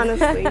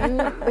 Honestly,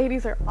 you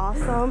ladies are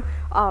awesome.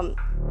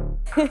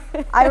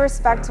 I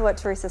respect what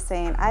Teresa's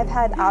saying. I've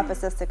had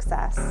opposite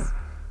success.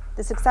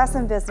 The success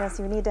in business,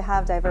 you need to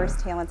have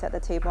diverse talents at the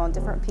table and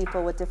different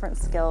people with different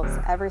skills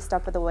every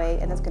step of the way,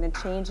 and it's going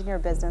to change in your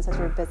business as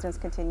your business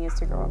continues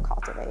to grow and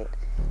cultivate.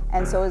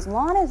 And so as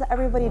long as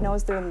everybody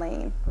knows their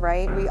lane,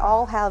 right? We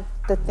all have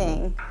the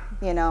thing,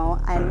 you know,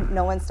 and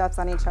no one steps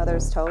on each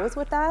other's toes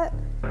with that,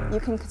 you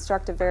can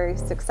construct a very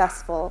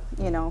successful,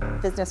 you know,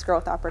 business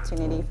growth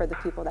opportunity for the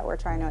people that we're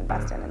trying to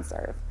invest in and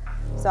serve.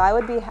 So I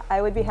would be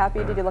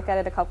happy to look at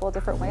it a couple of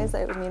different ways.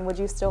 I mean, would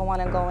you still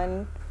want to go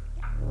in?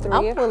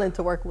 I'm willing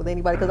to work with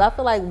anybody, because I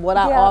feel like what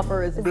I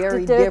offer is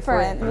very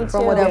different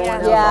from what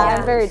everyone else offers.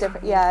 I'm very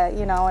different. Yeah,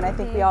 you know, and I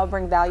think we all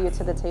bring value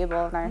to the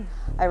table, and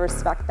I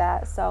respect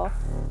that. So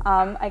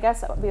I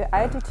guess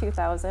I'd do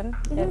 2,000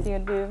 if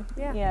you'd do.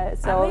 Yeah.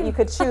 So you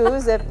could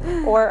choose if,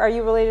 or are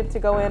you related to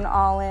go in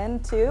all in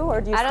too,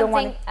 or do you still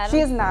want?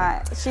 She's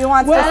not. She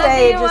wants to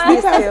stay just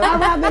these two. I'd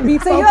rather be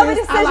focused. So you have a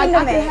decision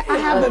to make. I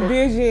have a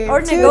vision.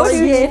 Or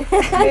negotiate.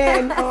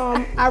 And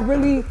I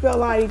really feel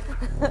like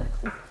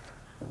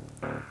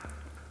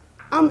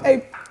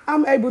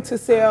I'm able to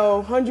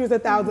sell hundreds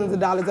of thousands of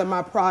dollars of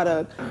my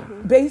product.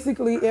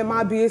 Basically, in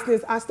my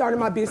business, I started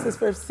my business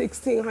for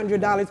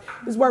 $1,600.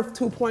 It's worth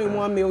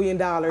 $2.1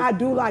 million. I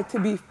do like to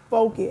be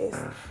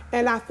focused,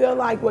 and I feel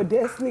like what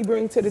Destiny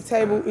brings to the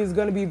table is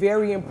going to be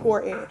very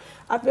important.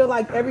 I feel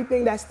like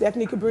everything that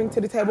Stephanie could bring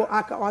to the table,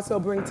 I could also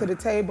bring to the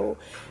table.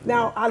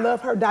 Now, I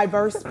love her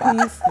diverse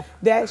piece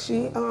that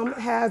she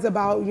has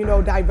about, you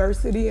know,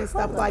 diversity and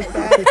stuff like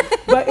that.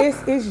 But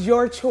it's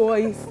your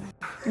choice,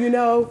 you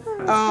know.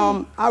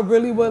 I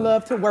really would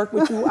love to work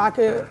with you. I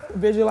could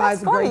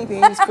visualize great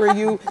things for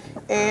you,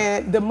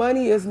 and the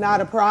money is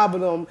not a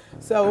problem.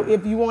 So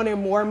if you wanted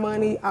more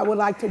money, I would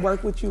like to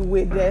work with you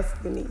with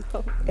Destiny,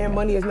 and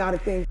money is not a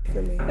thing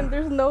for me. And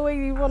there's no way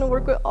you want to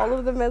work with all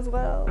of them as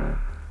well.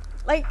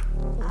 Like,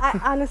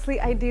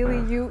 honestly,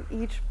 ideally, you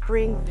each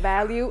bring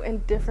value in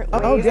different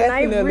ways. Oh,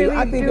 definitely. And I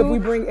really think if we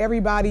bring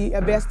everybody, a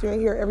investor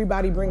in here,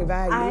 everybody bring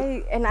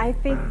value. I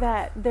think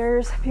that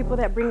there's people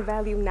that bring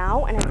value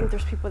now, and I think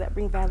there's people that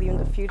bring value in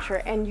the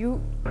future. And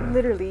you,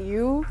 literally,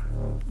 you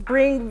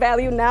bring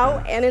value now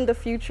and in the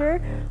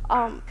future.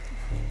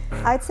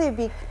 I'd say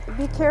be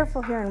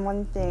careful here in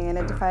one thing,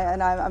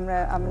 and I'm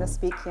gonna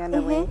speak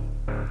candidly.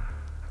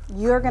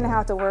 You're going to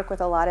have to work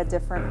with a lot of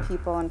different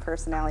people and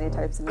personality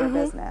types in your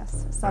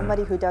business.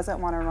 Somebody who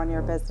doesn't want to run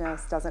your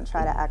business doesn't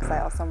try to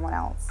exile someone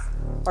else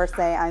or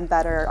say, I'm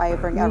better, I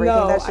bring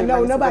everything that she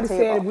brings nobody to the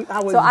table. said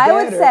I was so I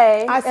would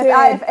say, I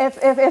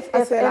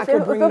said I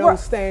could bring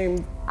those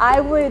same I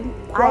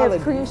quality.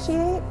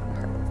 appreciate,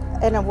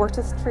 and I've worked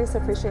with Teresa,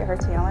 appreciate her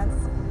talents.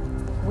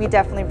 We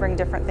definitely bring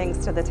different things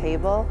to the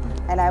table,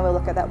 and I will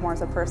look at that more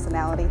as a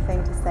personality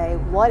thing to say,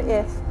 what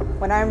if,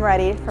 when I'm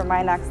ready for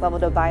my next level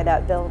to buy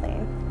that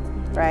building,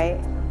 right?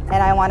 And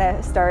I want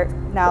to start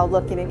now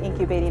looking and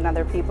incubating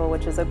other people,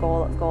 which is a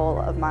goal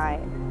of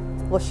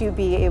mine. Will she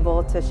be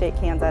able to shake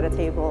hands at a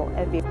table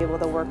and be able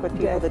to work with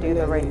people to do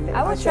the right thing?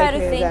 I would try to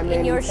think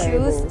in your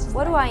shoes,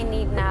 what do I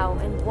need now,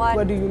 and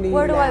what do you need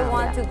where do now? I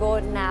want to go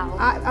now?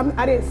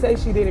 I didn't say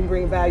she didn't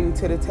bring value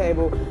to the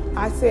table.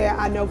 I said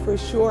I know for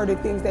sure the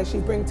things that she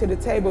brings to the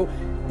table,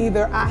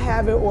 either I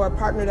have it or a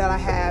partner that I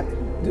have.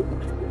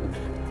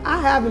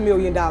 I have $1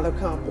 million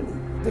company.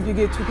 If you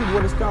get two people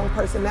with a strong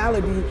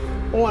personality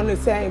on the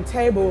same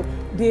table,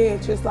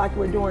 then just like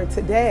we're doing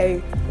today,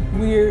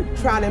 we're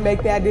trying to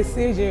make that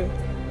decision,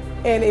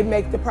 and it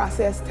makes the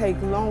process take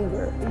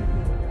longer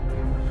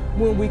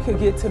when we could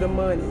get to the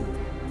money.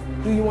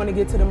 Do you want to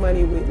get to the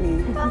money with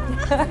me?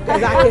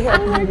 Because I can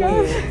help you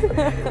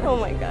win. Oh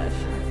my gosh.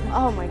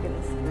 Oh my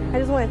goodness. I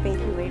just want to thank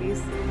you ladies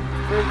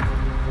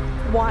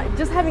for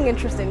just having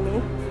interest in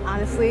me.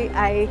 Honestly,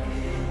 I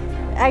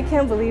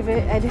can't believe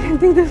it. I didn't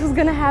think this was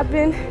going to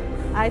happen.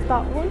 I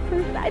thought one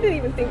person, I didn't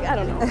even think, I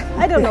don't know.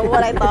 I don't know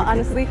what I thought,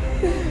 honestly.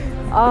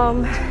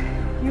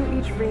 You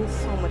each bring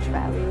so much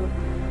value.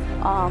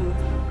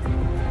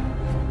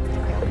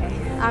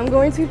 Okay. I'm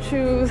going to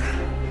choose,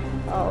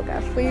 oh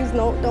gosh, please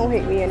no, don't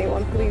hate me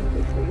anyone, please,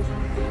 please, please.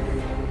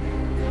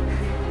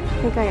 I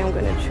think I am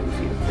going to choose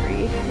you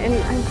three. And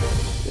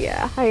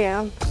yeah, I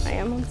am.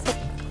 I'm so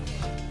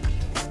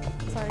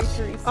sorry,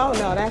 Teresa. Oh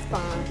no, that's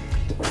fine.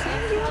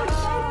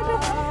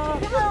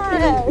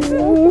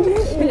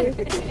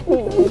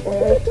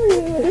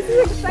 This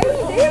is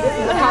exciting. This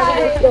is a part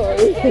of the story.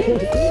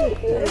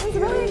 This is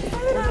really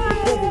exciting.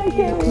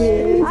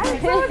 I'm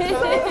so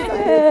excited.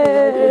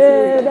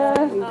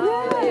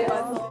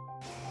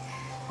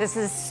 This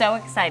is so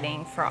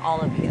exciting for all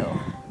of you.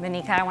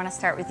 Monika, I want to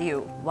start with you.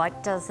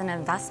 What does an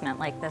investment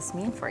like this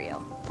mean for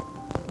you?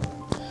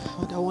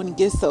 I don't want to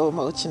get so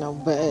emotional,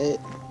 but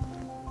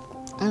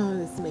I don't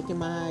know, it's making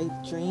my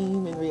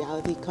dream and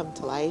reality come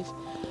to life.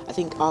 I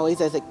think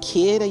always as a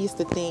kid, I used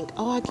to think,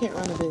 oh, I can't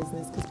run a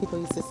business because people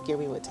used to scare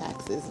me with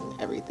taxes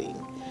and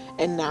everything.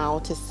 And now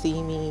to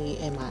see me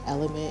in my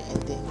element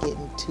and then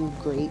getting two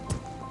great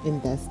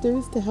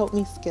investors to help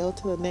me scale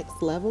to the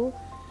next level,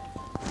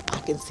 I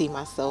can see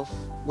myself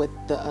with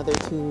the other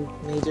two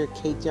major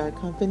cake jar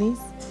companies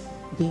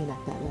being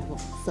at that level.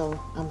 So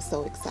I'm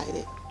so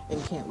excited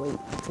and can't wait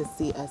to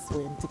see us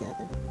win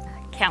together.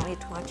 Can't wait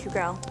to watch you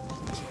grow.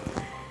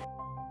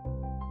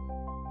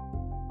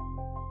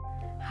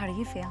 How do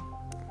you feel?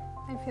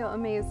 I feel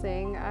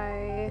amazing.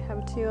 I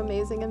have two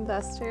amazing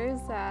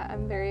investors that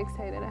I'm very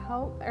excited to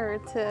help or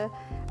to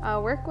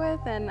work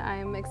with, and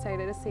I'm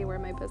excited to see where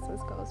my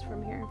business goes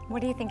from here.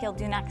 What do you think you'll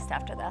do next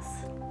after this?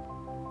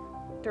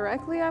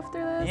 Directly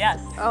after this? Yes.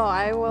 Oh,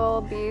 I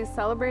will be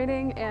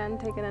celebrating and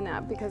taking a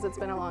nap because it's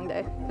been a long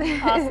day.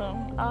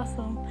 Awesome,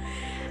 awesome.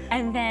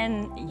 And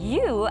then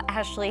you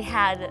actually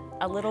had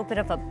a little bit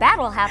of a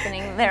battle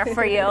happening there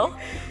for you.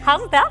 How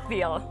did that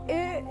feel?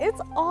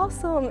 It's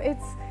awesome.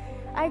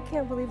 I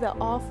can't believe that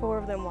all four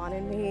of them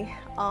wanted me.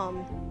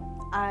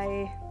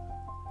 I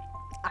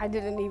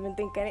didn't even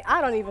think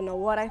I don't even know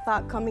what I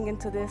thought coming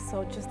into this.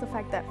 So just the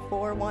fact that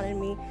four wanted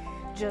me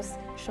just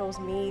shows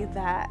me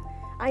that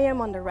I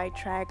am on the right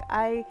track.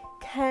 I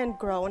can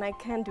grow and I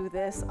can do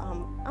this.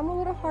 I'm a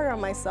little harder on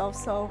myself,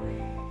 so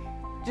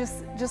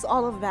just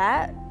all of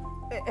that.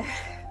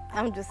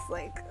 I'm just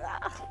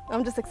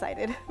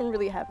excited. I'm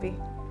really happy.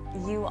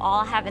 You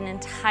all have an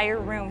entire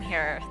room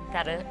here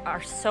that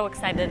are so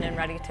excited and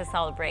ready to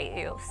celebrate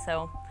you.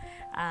 So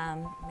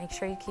make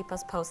sure you keep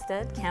us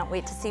posted. Can't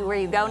wait to see where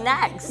you go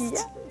next.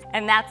 Yeah.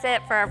 And that's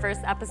it for our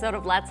first episode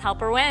of Let's Help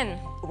Her Win.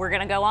 We're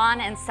gonna go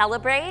on and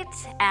celebrate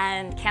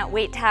and can't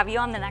wait to have you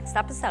on the next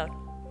episode.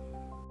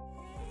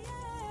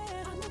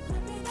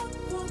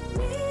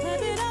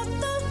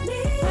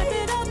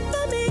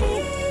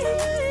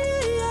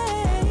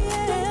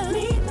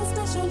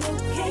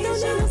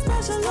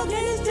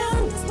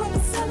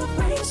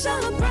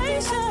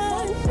 Celebration.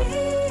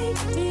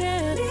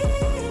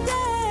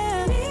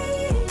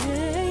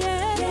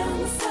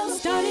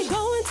 Started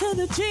going to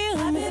the gym.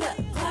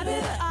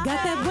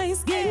 Got that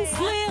waist getting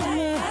slim.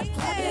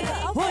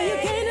 Boy, you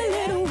gained a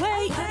little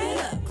weight.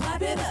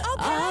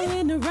 All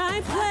in the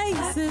right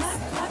places.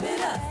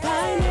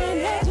 Fine and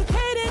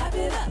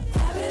educated.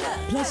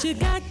 Plus you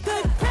got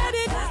good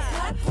credit.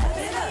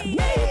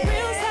 Made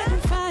real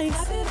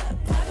sacrifice.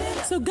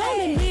 So go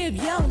and live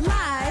your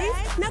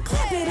life. Now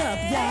clap it up,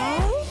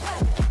 y'all.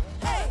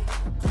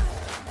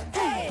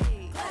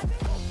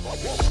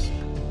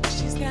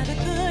 She's got a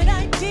good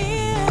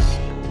idea,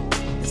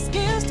 the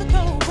skills to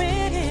go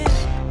with it.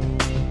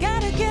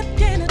 Got a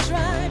gift and a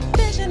drive,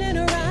 vision in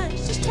her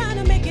eyes. She's trying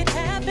to make it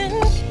happen.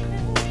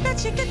 Bet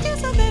she could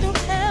use a little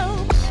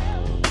help,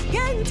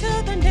 getting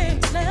to the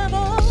next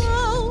level.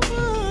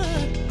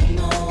 Come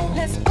on,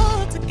 let's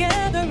pull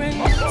together and